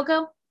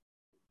Indiegogo?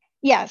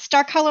 Yeah,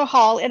 Star Hollow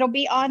Hall. It'll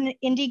be on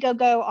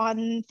Indiegogo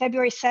on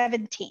February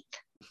 17th.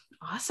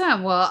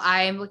 Awesome. Well,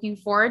 I'm looking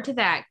forward to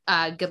that.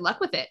 Good luck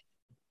with it.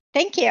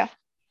 Thank you.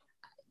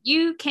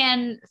 You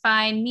can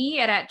find me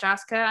at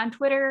Joska on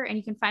Twitter, and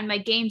you can find my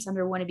games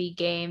under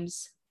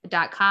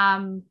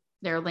wannabegames.com.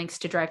 There are links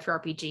to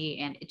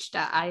DriveThruRPG and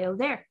itch.io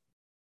there.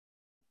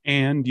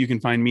 And you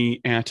can find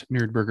me at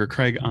Nerdburger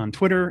Craig on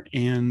Twitter,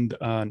 and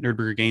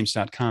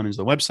nerdburgergames.com is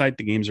the website.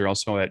 The games are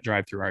also at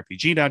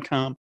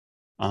drivethrurpg.com.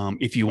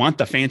 If you want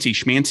the fancy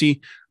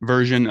schmancy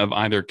version of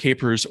either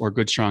Capers or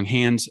Good Strong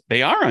Hands,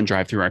 they are on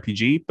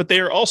DriveThruRPG, but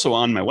they are also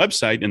on my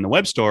website in the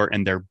web store,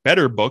 and they're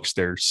better books.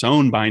 They're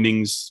sewn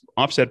bindings,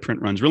 offset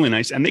print runs, really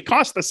nice, and they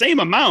cost the same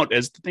amount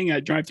as the thing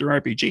at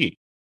DriveThruRPG.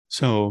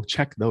 So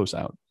check those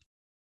out.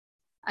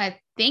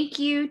 Thank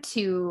you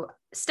to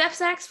Steph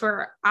Sachs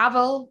for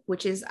Avel,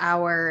 which is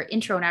our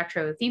intro and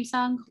outro theme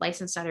song,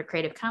 licensed under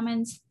Creative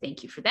Commons.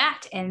 Thank you for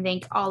that. And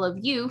thank all of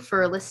you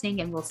for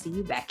listening, and we'll see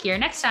you back here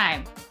next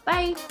time.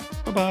 Bye.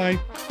 Bye-bye.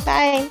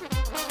 Bye.